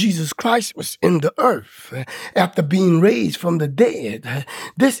 While Jesus Christ was in the earth, after being raised from the dead,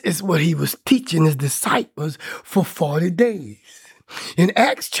 this is what he was teaching his disciples for 40 days. In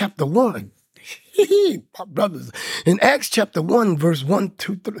Acts chapter 1, my brothers, in Acts chapter 1, verse 1,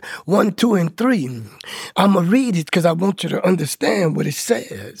 2, and 3, I'm going to read it because I want you to understand what it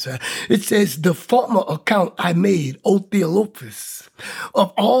says. It says, the former account I made, O Theophilus,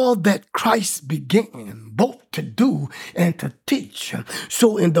 of all that Christ began, both to do and to teach.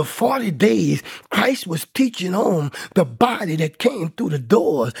 So in the 40 days, Christ was teaching on the body that came through the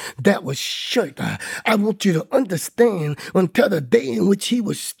doors that was shut. I want you to understand until the day in which he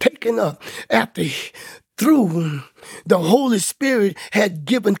was taken up after through the Holy Spirit had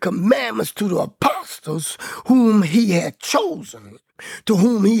given commandments to the apostles whom he had chosen, to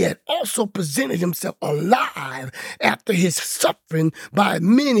whom he had also presented himself alive after his suffering by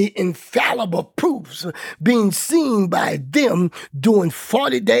many infallible proofs, being seen by them during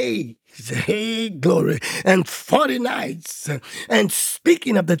 40 days. Hey, glory, and 40 nights, and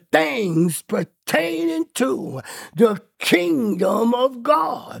speaking of the things pertaining to the kingdom of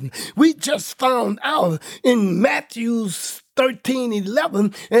God. We just found out in Matthew's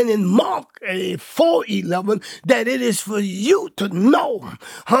 13:11 and in Mark 4:11 that it is for you to know,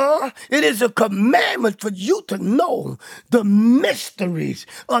 It is a commandment for you to know the mysteries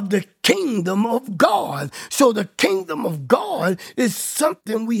of the kingdom of God. So the kingdom of God is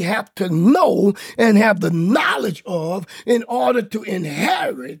something we have to know and have the knowledge of in order to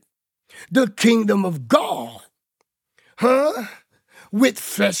inherit the kingdom of God. With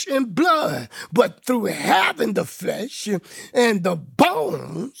flesh and blood, but through having the flesh and the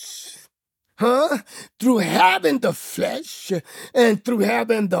bones, through having the flesh and through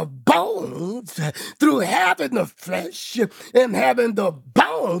having the bones, through having the flesh and having the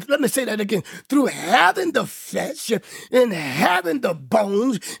bones. Let me say that again. Through having the flesh and having the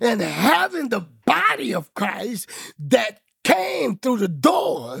bones and having the body of Christ that came through the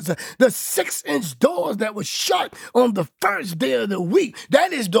doors, the 6-inch doors that were shut on the first day of the week.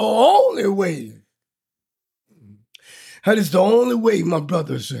 That is the only way. That is the only way, my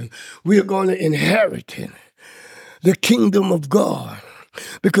brothers, we are going to inherit the kingdom of God.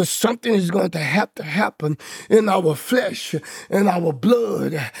 Because something is going to have to happen in our flesh and our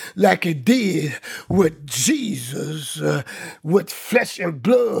blood like it did with Jesus, with flesh and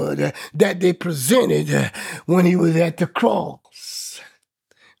blood that they presented when he was at the cross.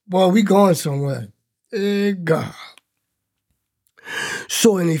 Boy, we going somewhere. Hey, God.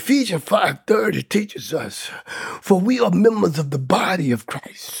 So in Ephesians 5:30 it teaches us, for we are members of the body of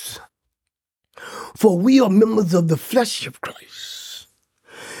Christ. For we are members of the flesh of Christ.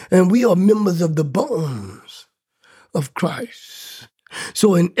 And we are members of the bones of Christ.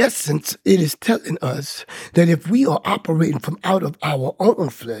 So in essence, it is telling us that if we are operating from out of our own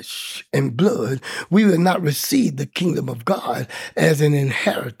flesh and blood, we will not receive the kingdom of God as an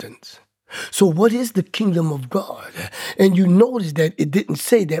inheritance. So what is the kingdom of God? And you notice that it didn't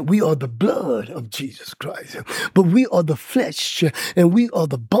say that we are the blood of Jesus Christ, but we are the flesh and we are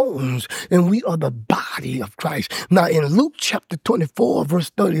the bones and we are the body of Christ. Now in Luke chapter 24,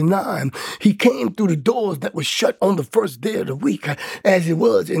 verse 39, he came through the doors that were shut on the first day of the week, as it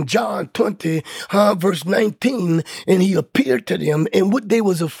was in John 20, verse 19, and he appeared to them. And what they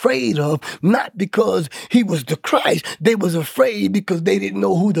was afraid of, not because he was the Christ, they was afraid because they didn't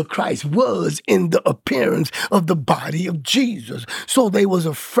know who the Christ was in the appearance of the body of Jesus. So they was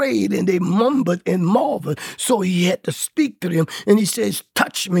afraid and they mumbled and marveled. So he had to speak to them and he says,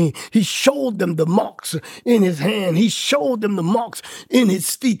 touch me. He showed them the marks in his hand. He showed them the marks in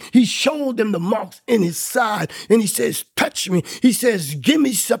his feet. He showed them the marks in his side. And he says, touch me. He says, give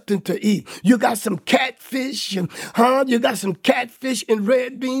me something to eat. You got some catfish and you got some catfish and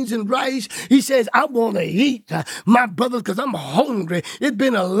red beans and rice. He says, I want to eat, my brothers, because I'm hungry. It's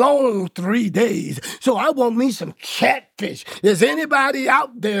been a long 3 days. So I want me some catfish. Does anybody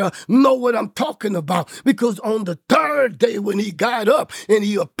out there know what I'm talking about? Because on the third day when he got up and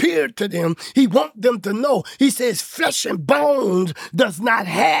he appeared to them, he want them to know. He says, flesh and bones does not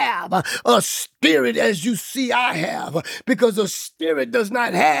have a spirit as you see I have. Because a spirit does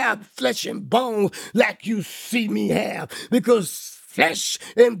not have flesh and bones like you see me have. Because flesh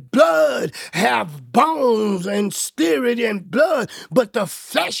and blood have bones and spirit and blood, but the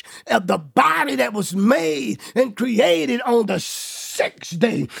flesh of the body that was made and created on the 6th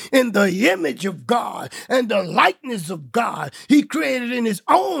day in the image of God and the likeness of God. He created in his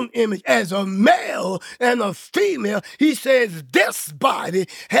own image as a male and a female. He says this body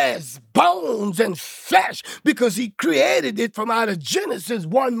has bones and flesh because he created it from out of Genesis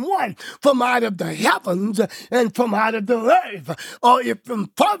 1:1, from out of the heavens and from out of the earth. Or if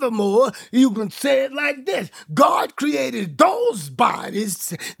from furthermore, you can say it like this. God created those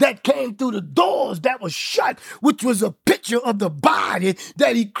bodies that came through the doors that were shut, which was a picture of the body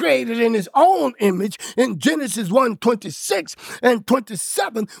that he created in his own image in Genesis 1:26 and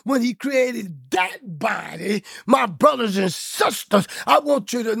 27. When he created that body, my brothers and sisters, I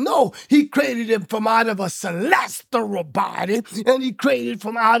want you to know he created him from out of a celestial body and he created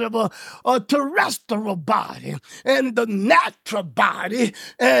from out of a terrestrial body. And the natural body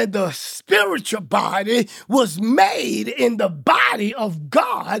and the spiritual body was made in the body of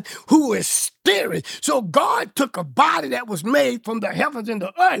God, who is spirit. So God took a body that was made from the heavens and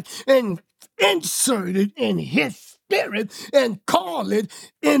the earth and inserted in his spirit and called it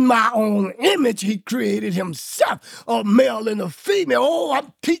in my own image. He created himself, a male and a female. Oh,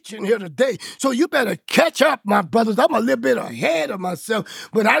 I'm teaching here today. So you better catch up, my brothers. I'm a little bit ahead of myself,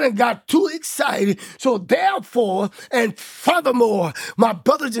 but I done got too excited. So therefore, and furthermore, my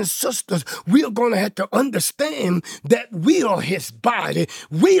brothers and sisters, we are going to have to understand that we are his body,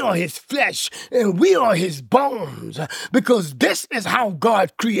 we are his flesh, and we are his bones, because this is how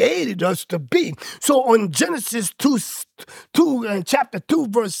God created us to be. So on Genesis 2 and chapter 2,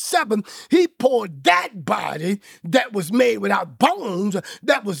 verse 7, he poured that body that was made without bones,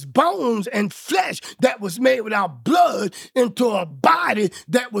 that was bones and flesh, that was made without blood, into a body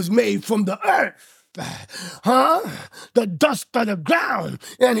that was made from the earth. The dust of the ground,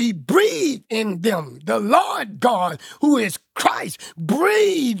 and he breathed in them. The Lord God, who is Christ,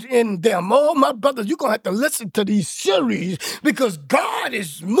 breathed in them. Oh, my brothers, you're going to have to listen to these series because God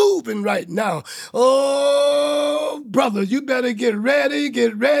is moving right now. Oh, brothers, you better get ready,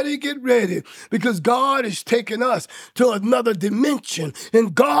 get ready, get ready, because God is taking us to another dimension.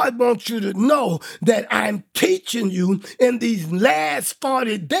 And God wants you to know that I'm teaching you in these last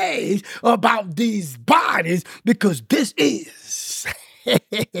 40 days about these bodies, because this is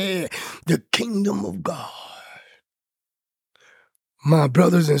the kingdom of God. My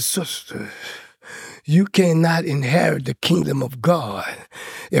brothers and sisters, you cannot inherit the kingdom of God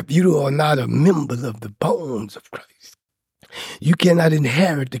if you are not a member of the bones of Christ. You cannot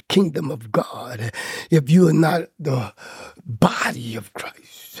inherit the kingdom of God if you are not the body of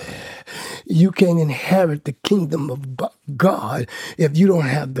Christ. You can't inherit the kingdom of God if you don't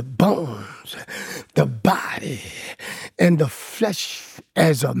have the bones, the body, and the flesh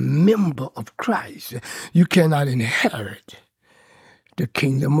as a member of Christ. You cannot inherit the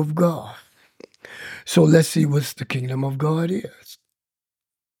kingdom of God. So let's see what the kingdom of God is.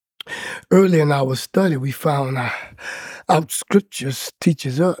 Early in our study, we found out scriptures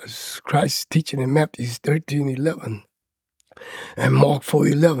teaches us, Christ teaching in Matthew 13:11 and Mark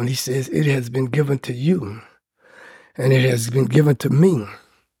 4:11, he says, it has been given to you and it has been given to me,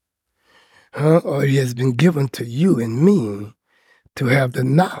 or it has been given to you and me to have the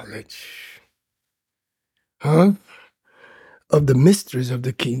knowledge of the mysteries of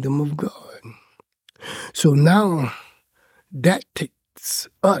the kingdom of God. So now that takes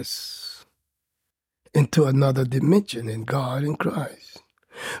us into another dimension in God and Christ,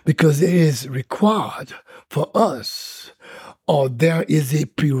 because it is required for us, or there is a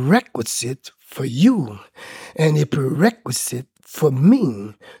prerequisite for you and a prerequisite for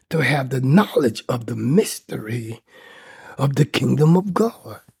me to have the knowledge of the mystery of the kingdom of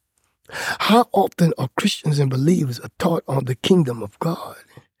God. How often are Christians and believers are taught on the kingdom of God?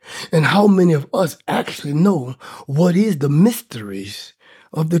 And how many of us actually know what is the mysteries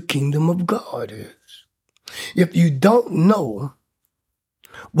of the kingdom of God is? If you don't know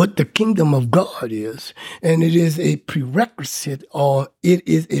what the kingdom of God is, and it is a prerequisite or it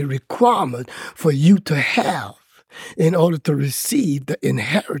is a requirement for you to have in order to receive the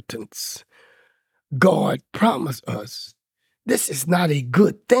inheritance God promised us, this is not a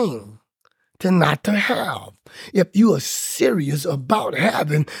good thing to not to have if you are serious about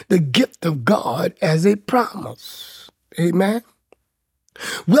having the gift of God as a promise. Amen?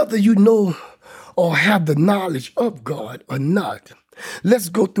 Whether you know or have the knowledge of God or not, let's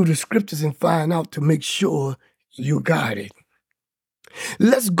go through the scriptures and find out to make sure you got it.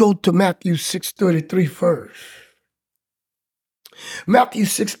 Let's go to Matthew 6:33 first. Matthew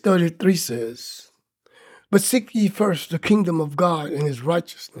 6:33 says, but seek ye first the kingdom of God and his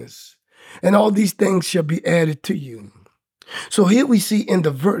righteousness, and all these things shall be added to you. So here we see in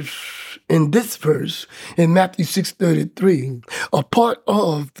this verse, in Matthew 6:33, a part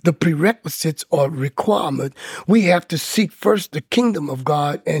of the prerequisites or requirement, we have to seek first the kingdom of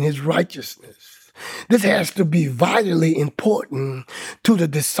God and his righteousness. This has to be vitally important to the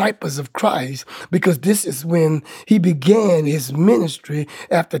disciples of Christ, because this is when he began his ministry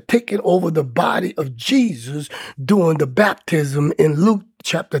after taking over the body of Jesus during the baptism in Luke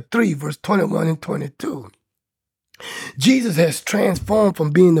chapter 3, verse 21 and 22. Jesus has transformed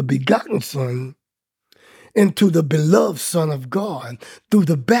from being the begotten Son into the beloved Son of God through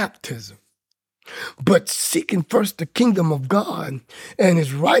the baptism. But seeking first the kingdom of God and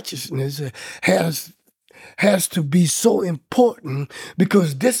his righteousness has to be so important,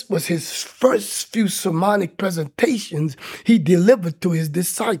 because this was his first few sermonic presentations he delivered to his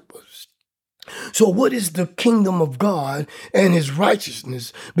disciples. So what is the kingdom of God and his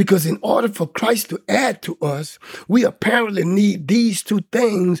righteousness? Because in order for Christ to add to us, we apparently need these two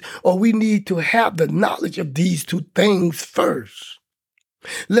things, or we need to have the knowledge of these two things first.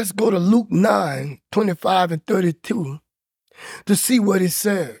 Let's go to Luke 9:25 and 32 to see what it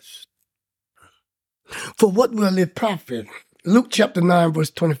says. For what will it profit? Luke chapter 9, verse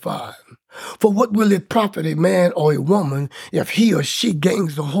 25. For what will it profit a man or a woman if he or she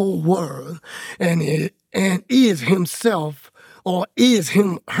gains the whole world and is himself or is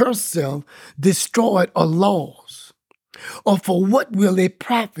herself destroyed or lost? Or for what will they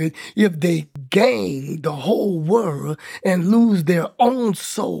profit if they gain the whole world and lose their own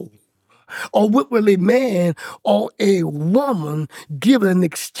soul? Or what will a man or a woman give in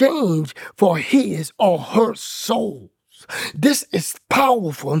exchange for his or her soul? This is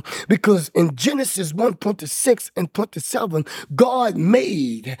powerful, because in Genesis 1:26 and 27, God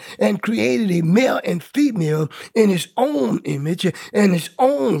made and created a male and female in his own image and his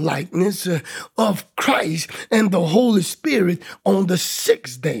own likeness of Christ and the Holy Spirit on the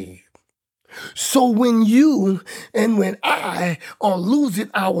sixth day. So when you and when I are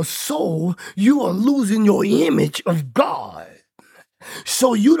losing our soul, you are losing your image of God.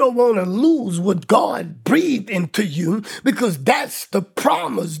 So you don't want to lose what God breathed into you, because that's the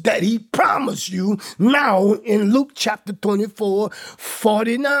promise that he promised you now in Luke chapter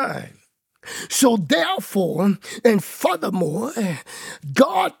 24:49. So therefore, and furthermore,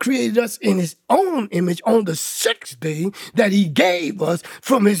 God created us in his own image on the sixth day that he gave us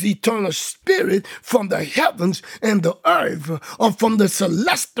from his eternal spirit from the heavens and the earth, or from the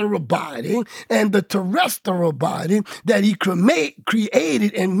celestial body and the terrestrial body that he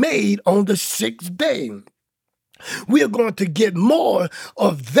created and made on the sixth day. We are going to get more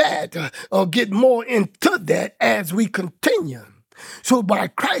of that, or get more into that as we continue. So by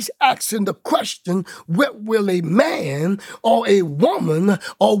Christ asking the question, what will a man or a woman,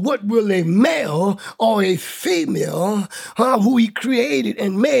 or what will a male or a female, who he created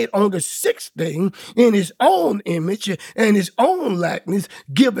and made on the sixth day in his own image and his own likeness,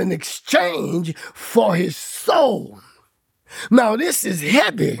 give in exchange for his soul? Now, this is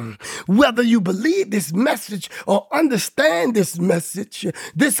heavy. Whether you believe this message or understand this message,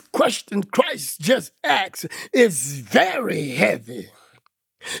 this question Christ just asked is very heavy.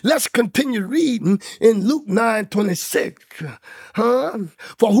 Let's continue reading in Luke 9:26.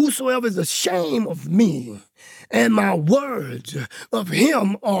 For whosoever is ashamed of me and my words of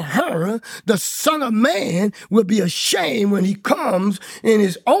him or her, the Son of Man will be ashamed when he comes in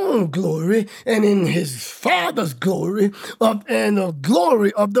his own glory and in his Father's glory and the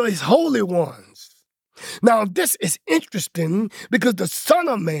glory of his holy ones. Now, this is interesting because the Son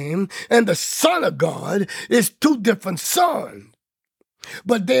of Man and the Son of God is two different sons.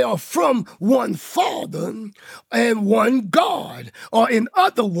 But they are from one Father and one God. Or in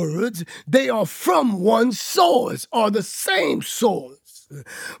other words, they are from one source, or the same source,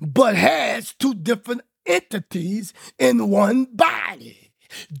 but has two different entities in one body.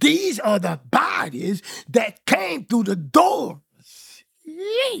 These are the bodies that came through the door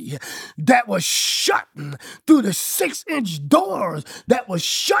that was shut, through the 6-inch doors that was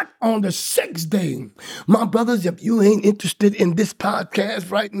shut on the sixth day. My brothers, if you ain't interested in this podcast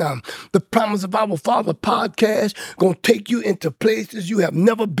right now, the Promise of Our Father podcast gonna take you into places you have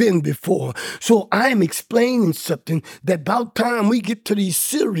never been before. So I'm explaining something that about time we get to these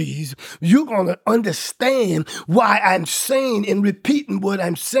series, you're gonna understand why I'm saying and repeating what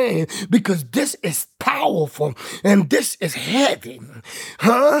I'm saying, because this is powerful and this is heavy.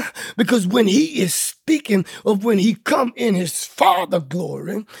 Because when he is speaking of when he come in his Father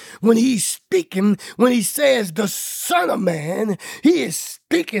glory, when he's speaking, when he says the Son of Man, he is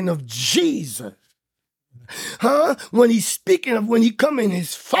speaking of Jesus. When he's speaking of when he come in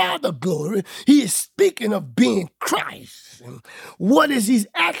his Father glory, he is speaking of being Christ. What is he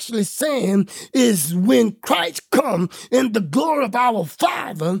actually saying is when Christ come in the glory of our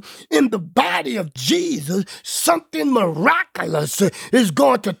Father, in the body of Jesus, something miraculous is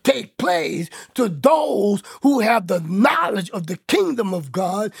going to take place to those who have the knowledge of the kingdom of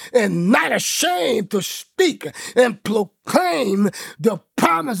God and not ashamed to speak and proclaim the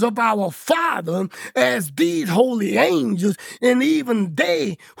promise of our Father, as these holy angels and even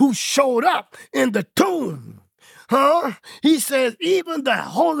they who showed up in the tomb. He says even the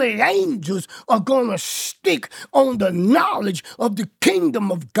holy angels are going to stick on the knowledge of the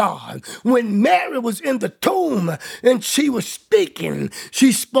kingdom of God. When Mary was in the tomb and she was speaking,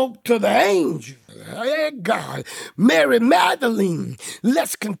 she spoke to the angel. Hey, God. Mary Magdalene.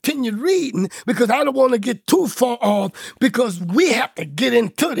 Let's continue reading because I don't want to get too far off, because we have to get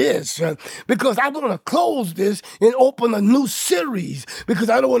into this, because I want to close this and open a new series, because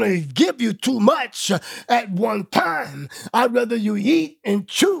I don't want to give you too much at one time. I'd rather you eat and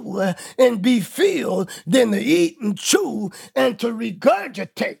chew and be filled than to eat and chew and to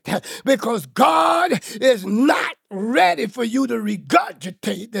regurgitate, because God is not ready for you to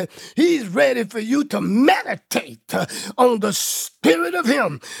regurgitate. He's ready for you to meditate on the Spirit of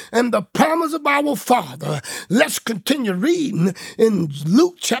Him and the promise of our Father. Let's continue reading in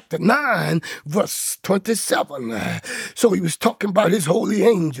Luke chapter 9, verse 27. So he was talking about his holy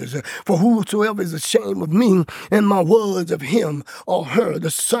angels. For whosoever is ashamed of me and my words of him or her,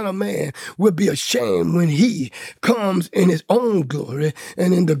 the Son of Man will be ashamed when he comes in his own glory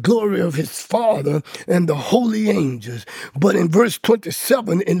and in the glory of his Father and the holy angels. But in verse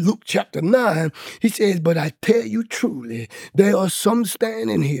 27 in Luke chapter 9, he says, but I tell you truly, there are some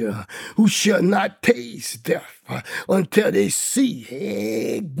standing here who shall not taste death until they see,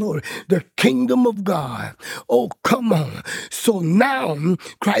 hey, glory, the kingdom of God. Oh, come on. So now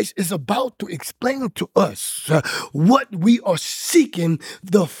Christ is about to explain to us what we are seeking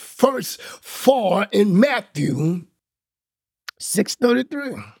the first for in Matthew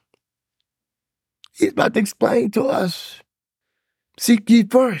 6:33. He's about to explain to us, seek ye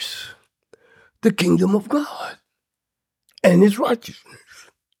first the kingdom of God and his righteousness.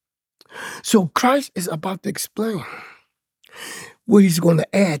 So Christ is about to explain what he's going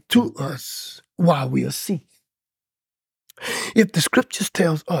to add to us while we are seeking. If the scriptures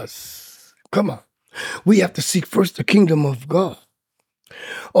tells us, come on, we have to seek first the kingdom of God,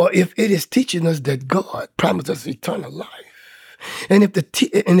 or if it is teaching us that God promised us eternal life, and if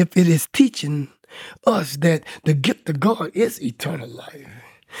it is teaching us that the gift of God is eternal life,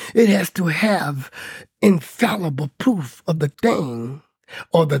 it has to have infallible proof of the thing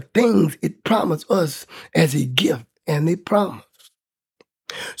or the things it promised us as a gift and a promise.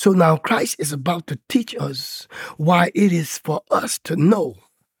 So now Christ is about to teach us why it is for us to know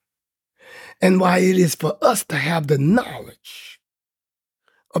and why it is for us to have the knowledge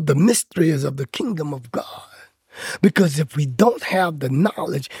of the mysteries of the kingdom of God. Because if we don't have the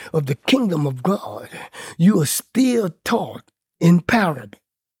knowledge of the kingdom of God, you are still taught in parable.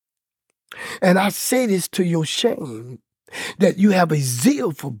 And I say this to your shame, that you have a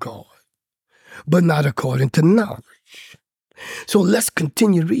zeal for God, but not according to knowledge. So let's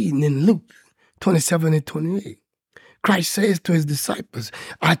continue reading in Luke 27 and 28. Christ says to his disciples,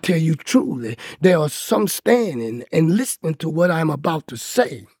 I tell you truly, there are some standing and listening to what I'm about to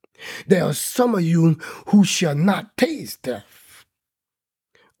say. There are some of you who shall not taste death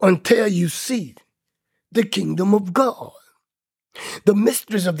until you see the kingdom of God. The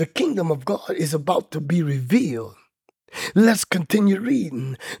mysteries of the kingdom of God is about to be revealed. Let's continue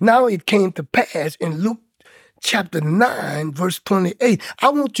reading. Now it came to pass in Luke chapter 9, verse 28. I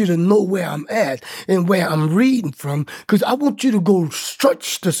want you to know where I'm at and where I'm reading from, because I want you to go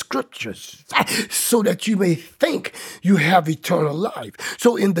search the scriptures so that you may think you have eternal life.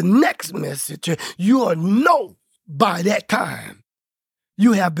 So in the next message, you will know by that time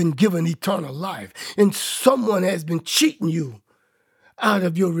you have been given eternal life and someone has been cheating you out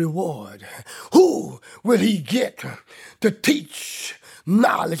of your reward. Who will he get to teach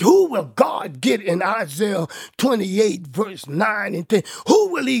knowledge? Who will God get in Isaiah 28, verse 9 and 10?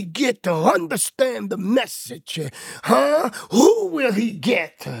 Who will he get to understand the message? Who will he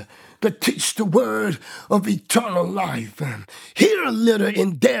get to teach the word of eternal life? Here a little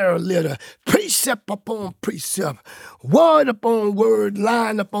and there a little, precept upon precept, word upon word,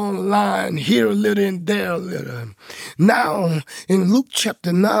 line upon line, here a little and there a little. Now, in Luke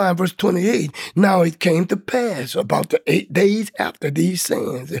chapter 9, verse 28, now it came to pass about the 8 days after these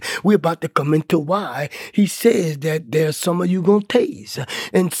sayings. We're about to come into why he says that there's some of you going to taste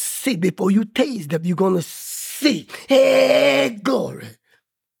and see. Before you taste that, you're going to see. Hey, glory.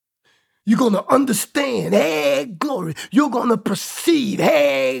 You're going to understand. Hey, glory. You're going to perceive.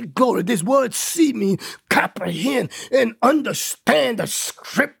 Hey, glory. This word see means comprehend and understand the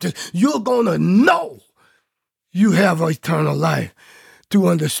scriptures. You're going to know you have eternal life through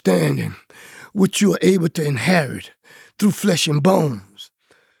understanding, which you are able to inherit through flesh and bones,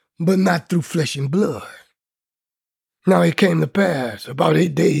 but not through flesh and blood. Now it came to pass about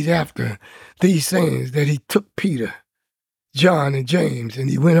 8 days after these sayings that he took Peter, John, and James, and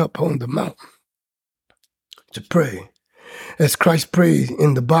he went up on the mountain to pray. As Christ prayed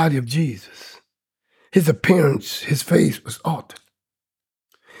in the body of Jesus, his appearance, his face was altered,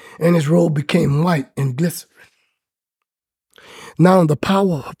 and his robe became white and glistening. Now the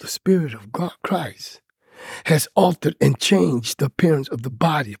power of the Spirit of God, Christ, has altered and changed the appearance of the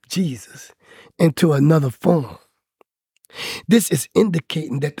body of Jesus into another form. This is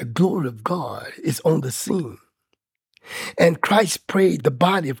indicating that the glory of God is on the scene. And Christ prayed the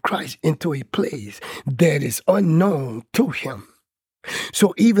body of Christ into a place that is unknown to him.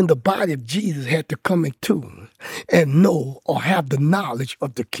 So even the body of Jesus had to come into and know or have the knowledge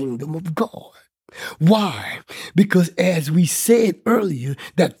of the kingdom of God. Why? Because as we said earlier,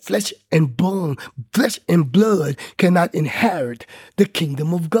 that flesh and bone, flesh and blood cannot inherit the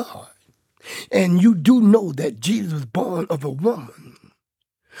kingdom of God. And you do know that Jesus was born of a woman.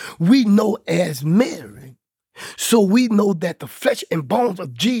 We know as Mary. So we know that the flesh and bones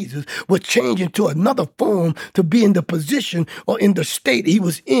of Jesus were changed into another form to be in the position or in the state he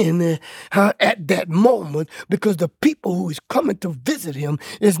was in at that moment, because the people who is coming to visit him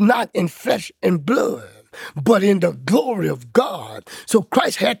is not in flesh and blood, but in the glory of God. So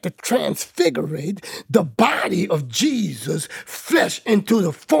Christ had to transfigurate the body of Jesus, flesh, into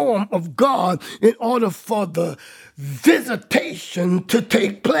the form of God in order for the visitation to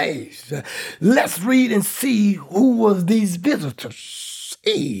take place. Let's read and see who was these visitors.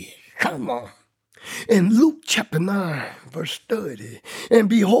 Hey, come on. In Luke chapter 9, verse 30, and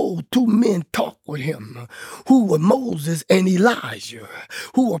behold, two men talked with him, who were Moses and Elijah,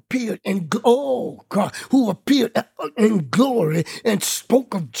 who appeared in glory and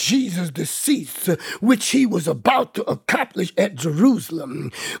spoke of Jesus' decease, which he was about to accomplish at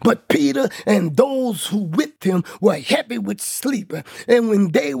Jerusalem. But Peter and those who with him were heavy with sleep, and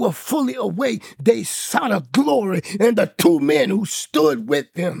when they were fully awake, they saw the glory and the two men who stood with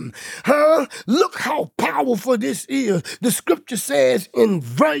him. Look how powerful this is. The scripture says in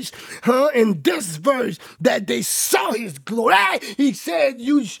this verse that they saw his glory. He said,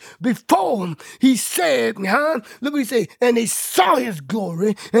 look what he said, and they saw his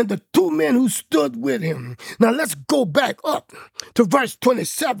glory and the two men who stood with him. Now let's go back up to verse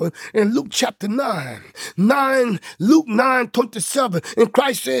 27 in Luke chapter 9. Luke 9:27, and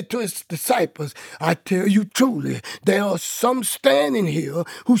Christ said to his disciples, I tell you truly, there are some standing here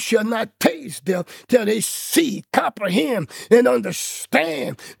who shall not taste death till they see, comprehend, and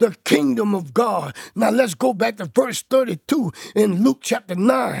understand the kingdom of God. Now let's go back to verse 32 in Luke chapter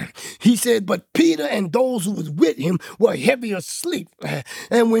 9. He said, but Peter and those who was with him were heavy asleep.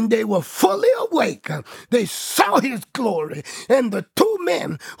 And when they were fully awake, they saw his glory and the two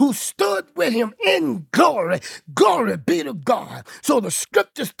men who stood with him in glory. Glory be to God. So the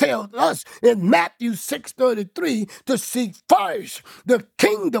scriptures tell us in Matthew 6:33 to seek first the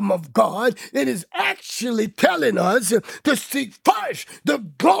kingdom of God. It is actually telling us to seek first the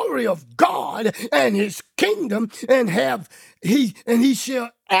glory of God and his kingdom, and he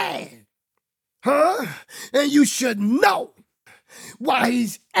shall add. And you should know why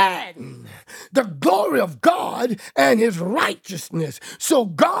he's adding the glory of God and his righteousness. So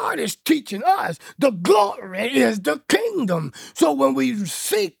God is teaching us the glory is the kingdom. So when we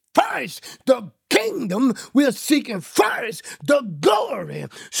seek first the kingdom, we're seeking first the glory.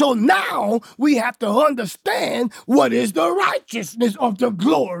 So now we have to understand what is the righteousness of the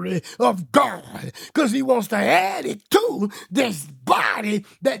glory of God, because he wants to add it to this body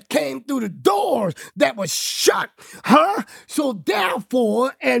that came through the doors that was shut. So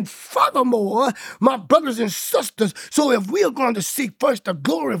therefore and furthermore, my brothers and sisters, so if we are going to seek first the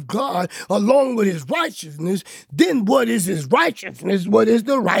glory of God along with his righteousness, then what is his righteousness? What is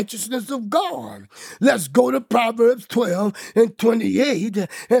the righteousness of God? Let's go to Proverbs 12 and 28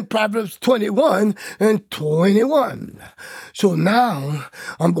 and Proverbs 21 and 21. So now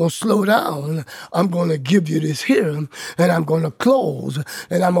I'm going to slow down. I'm going to give you this here, and I'm going to close,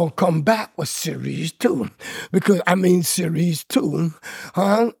 and I'm going to come back with series 2. Series 2,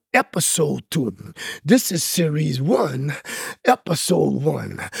 episode 2. This is series 1, episode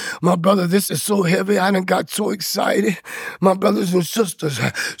 1. My brother, this is so heavy. I done got so excited. My brothers and sisters.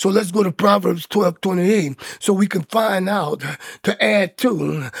 So let's go to Proverbs 12:28 so we can find out to add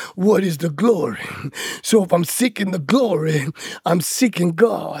to what is the glory. So if I'm seeking the glory, I'm seeking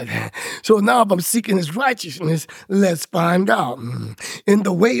God. So now if I'm seeking his righteousness, let's find out. In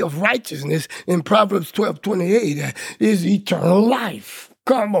the way of righteousness in Proverbs 12:28 is eternal life.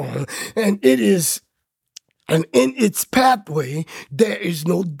 Come on. And in its pathway, there is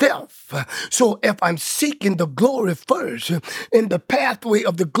no death. So if I'm seeking the glory first, in the pathway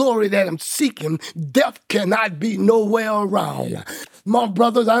of the glory that I'm seeking, death cannot be nowhere around. My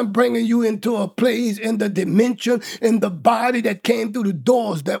brothers, I'm bringing you into a place in the dimension, in the body that came through the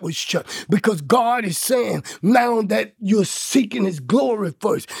doors that was shut. Because God is saying now that you're seeking his glory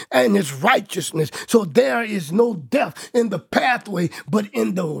first and his righteousness. So there is no death in the pathway, but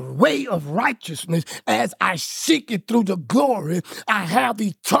in the way of righteousness, as I seek it through the glory, I have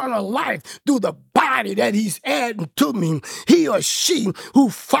eternal life through the body that he's adding to me. He or she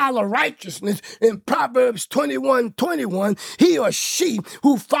who follow righteousness in Proverbs 21:21, he or she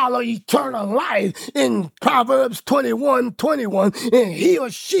who follow eternal life in Proverbs 21:21, and he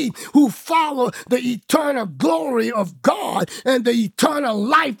or she who follow the eternal glory of God and the eternal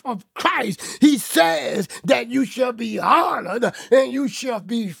life of Christ. He says that you shall be honored and you shall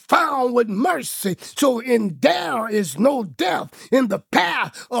be found with mercy. So in there is no death in the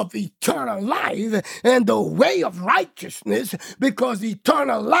path of eternal life and the way of righteousness, because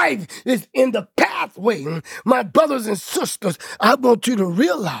eternal life is in the pathway. My brothers and sisters, I want you to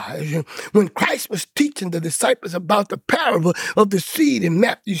realize when Christ was teaching the disciples about the parable of the seed in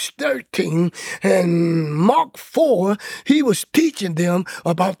Matthew 13 and Mark 4, he was teaching them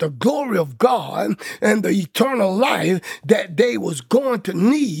about the glory of God and the eternal life that they was going to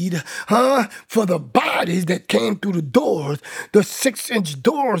need for the bodies that came through the doors, the 6-inch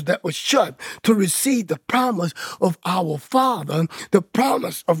doors that were shut, to receive the promise of our Father, the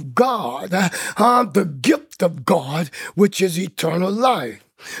promise of God, the gift of God, which is eternal life.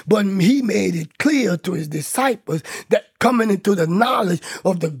 But he made it clear to his disciples that coming into the knowledge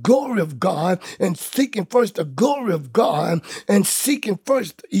of the glory of God and seeking first the glory of God and seeking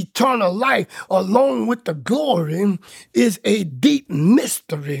first eternal life along with the glory is a deep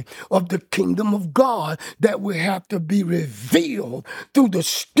mystery of the kingdom of God that will have to be revealed through the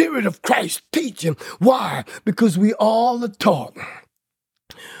Spirit of Christ teaching. Why? Because we all are taught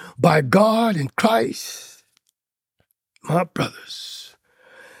by God and Christ, my brothers.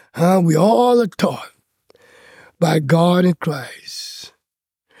 We all are taught by God and Christ.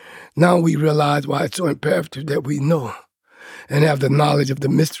 Now we realize why it's so imperative that we know and have the knowledge of the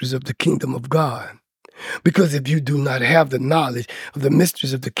mysteries of the kingdom of God. Because if you do not have the knowledge of the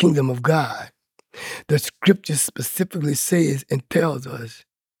mysteries of the kingdom of God, the scripture specifically says and tells us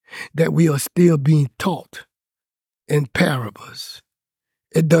that we are still being taught in parables.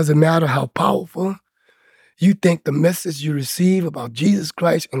 It doesn't matter how powerful you think the message you receive about Jesus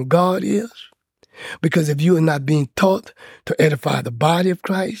Christ and God is, because if you are not being taught to edify the body of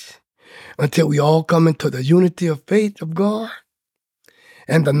Christ until we all come into the unity of faith of God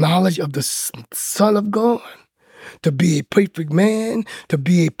and the knowledge of the Son of God, to be a perfect man, to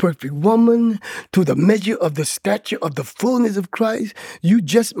be a perfect woman, to the measure of the stature of the fullness of Christ, you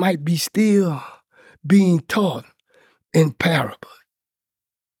just might be still being taught in parables.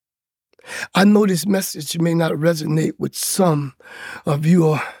 I know this message may not resonate with some of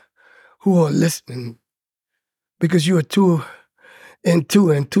you who are listening because you are too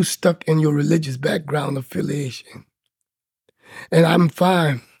into and too stuck in your religious background affiliation. And I'm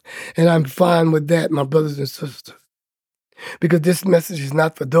fine. And I'm fine with that, my brothers and sisters. Because this message is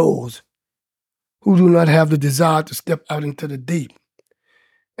not for those who do not have the desire to step out into the deep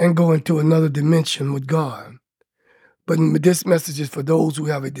and go into another dimension with God. But this message is for those who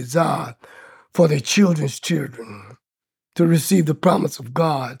have a desire for their children's children to receive the promise of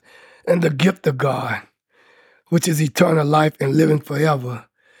God and the gift of God, which is eternal life and living forever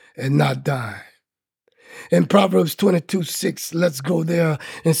and not dying. In Proverbs 22:6, let's go there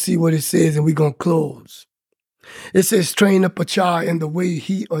and see what it says, and we're going to close. It says, train up a child in the way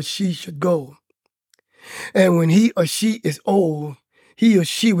he or she should go. And when he or she is old, he or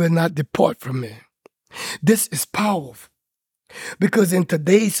she will not depart from it. This is powerful because in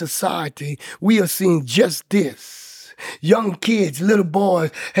today's society, we are seeing just this. Young kids, little boys,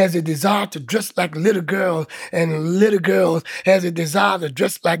 has a desire to dress like little girls, and little girls has a desire to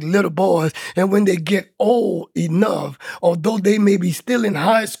dress like little boys. And when they get old enough, although they may be still in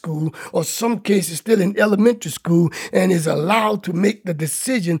high school or some cases still in elementary school, and is allowed to make the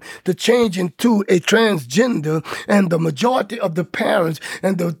decision to change into a transgender, and the majority of the parents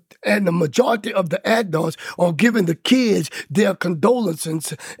and the majority of the adults are giving the kids their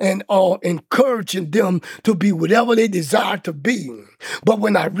condolences and are encouraging them to be whatever they desire to be. But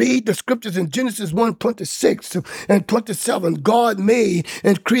when I read the scriptures in Genesis 1:26 and 27, God made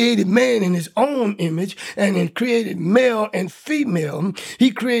and created man in his own image and created male and female.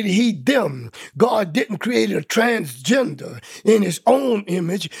 He created them. God didn't create a transgender in his own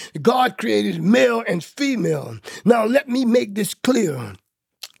image. God created male and female. Now let me make this clear.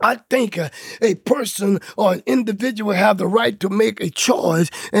 I think a person or an individual have the right to make a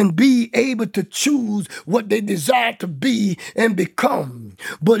choice and be able to choose what they desire to be and become.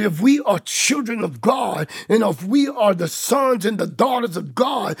 But if we are children of God, and if we are the sons and the daughters of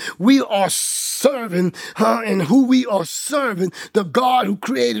God, we are serving, and who we are serving, the God who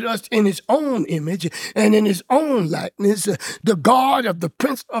created us in his own image and in his own likeness, the God of the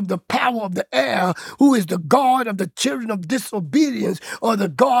prince of the power of the air, who is the God of the children of disobedience, or the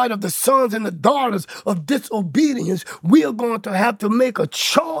God of the sons and the daughters of disobedience. We are going to have to make a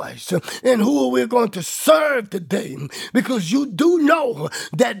choice in who we're going to serve today, because you do know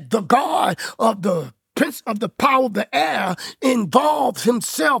that the God of the prince of the power of the air involves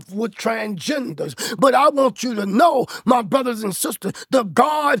himself with transgenders. But I want you to know, my brothers and sisters, the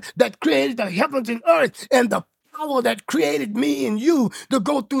God that created the heavens and earth and the power that created me and you to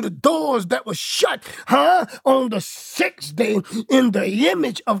go through the doors that were shut, on the sixth day in the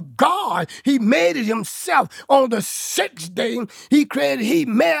image of God. He made it himself. On the sixth day, he created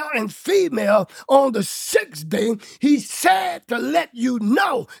male and female. On the sixth day, he said to let you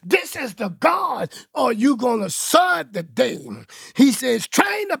know, this is the God, or you going to serve the day. He says,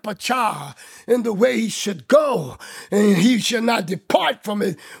 train up a child in the way he should go, and he shall not depart from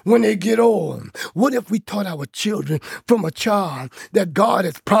it when they get old. What if we taught our children children from a child that God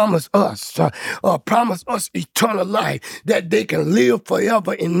has promised us eternal life, that they can live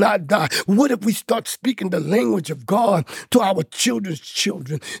forever and not die. What if we start speaking the language of God to our children's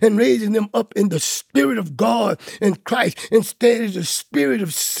children and raising them up in the spirit of God and Christ instead of the spirit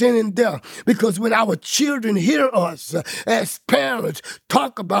of sin and death? Because when our children hear us as parents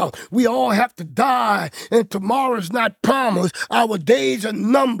talk about we all have to die and tomorrow's not promised, our days are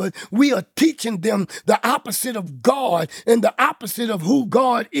numbered, we are teaching them the opposite of God and the opposite of who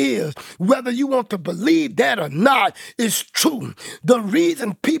God is. Whether you want to believe that or not is true. The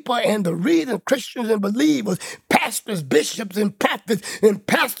reason people and the reason Christians and believers, pastors, bishops, and prophets, and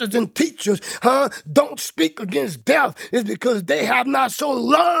pastors and teachers, don't speak against death is because they have not so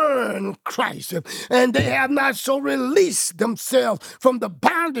learned Christ and they have not so released themselves from the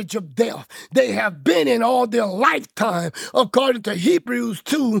bondage of death they have been in all their lifetime, according to Hebrews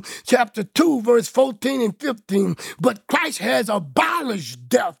 2, chapter 2, verse 14 and 15. But Christ has abolished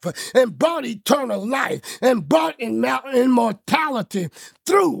death and brought eternal life and brought immortality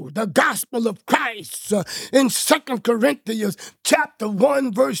through the gospel of Christ in 2 Corinthians chapter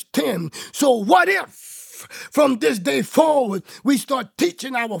 1, verse 10. So what if from this day forward, we start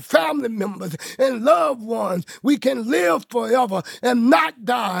teaching our family members and loved ones we can live forever and not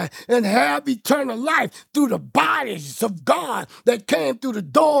die and have eternal life through the bodies of God that came through the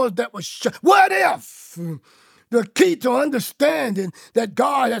doors that were shut? What if the key to understanding that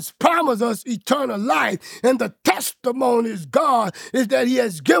God has promised us eternal life and the testimony is God is that he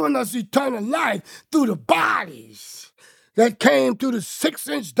has given us eternal life through the bodies that came through the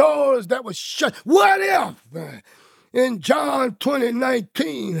 6-inch doors that were shut? What if in John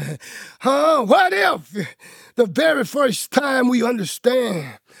 20:19, what if the very first time we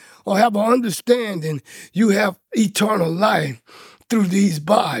understand or have an understanding you have eternal life through these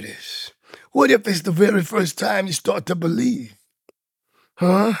bodies? What if it's the very first time you start to believe,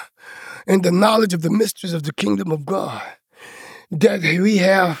 in the knowledge of the mysteries of the kingdom of God that we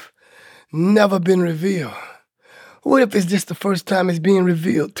have never been revealed? What if it's just the first time it's being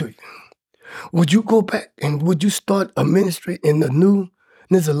revealed to you? Would you go back and would you start a ministry in the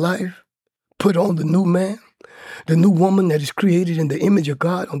newness of life? Put on the new man, the new woman that is created in the image of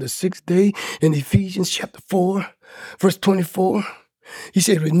God on the 6th day in Ephesians chapter 4, verse 24. He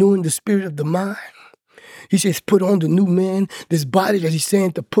said, renewing the spirit of the mind. He says, put on the new man, this body that he's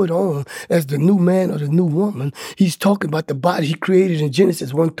saying to put on as the new man or the new woman. He's talking about the body he created in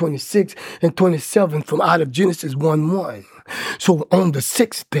Genesis 1:26 and 27 from out of Genesis 1:1. So on the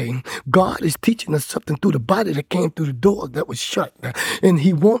 6th day, God is teaching us something through the body that came through the door that was shut. And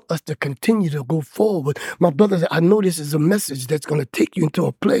he wants us to continue to go forward. My brothers, I know this is a message that's going to take you into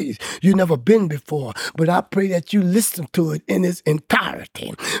a place you've never been before. But I pray that you listen to it in its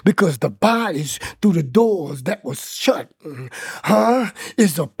entirety. Because the bodies through the doors that was shut,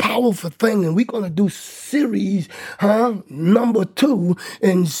 is a powerful thing. And we're going to do series, number 2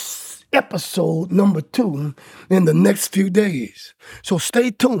 in episode number 2 in the next few days. So stay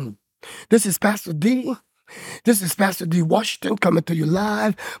tuned. This is Pastor D. This is Pastor D. Washington coming to you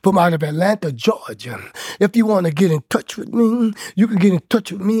live from out of Atlanta, Georgia. If you want to get in touch with me, you can get in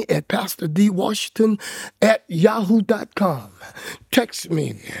touch with me at pastordwashington@yahoo.com. Text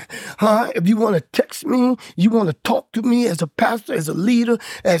me. If you want to text me, you want to talk to me as a pastor, as a leader,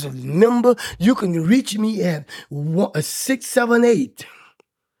 as a member, you can reach me at 678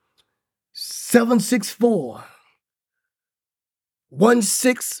 764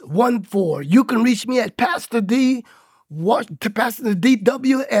 1614. You can reach me at Pastor DW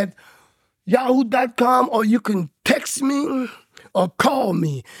at yahoo.com, or you can text me or call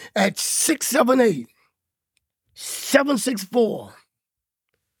me at 678 764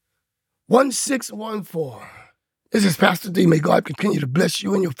 1614. This is Pastor D. May God continue to bless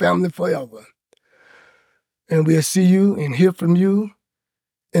you and your family forever. And we'll see you and hear from you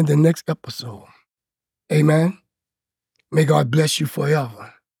in the next episode. Amen. May God bless you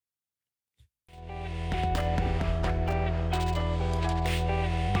forever.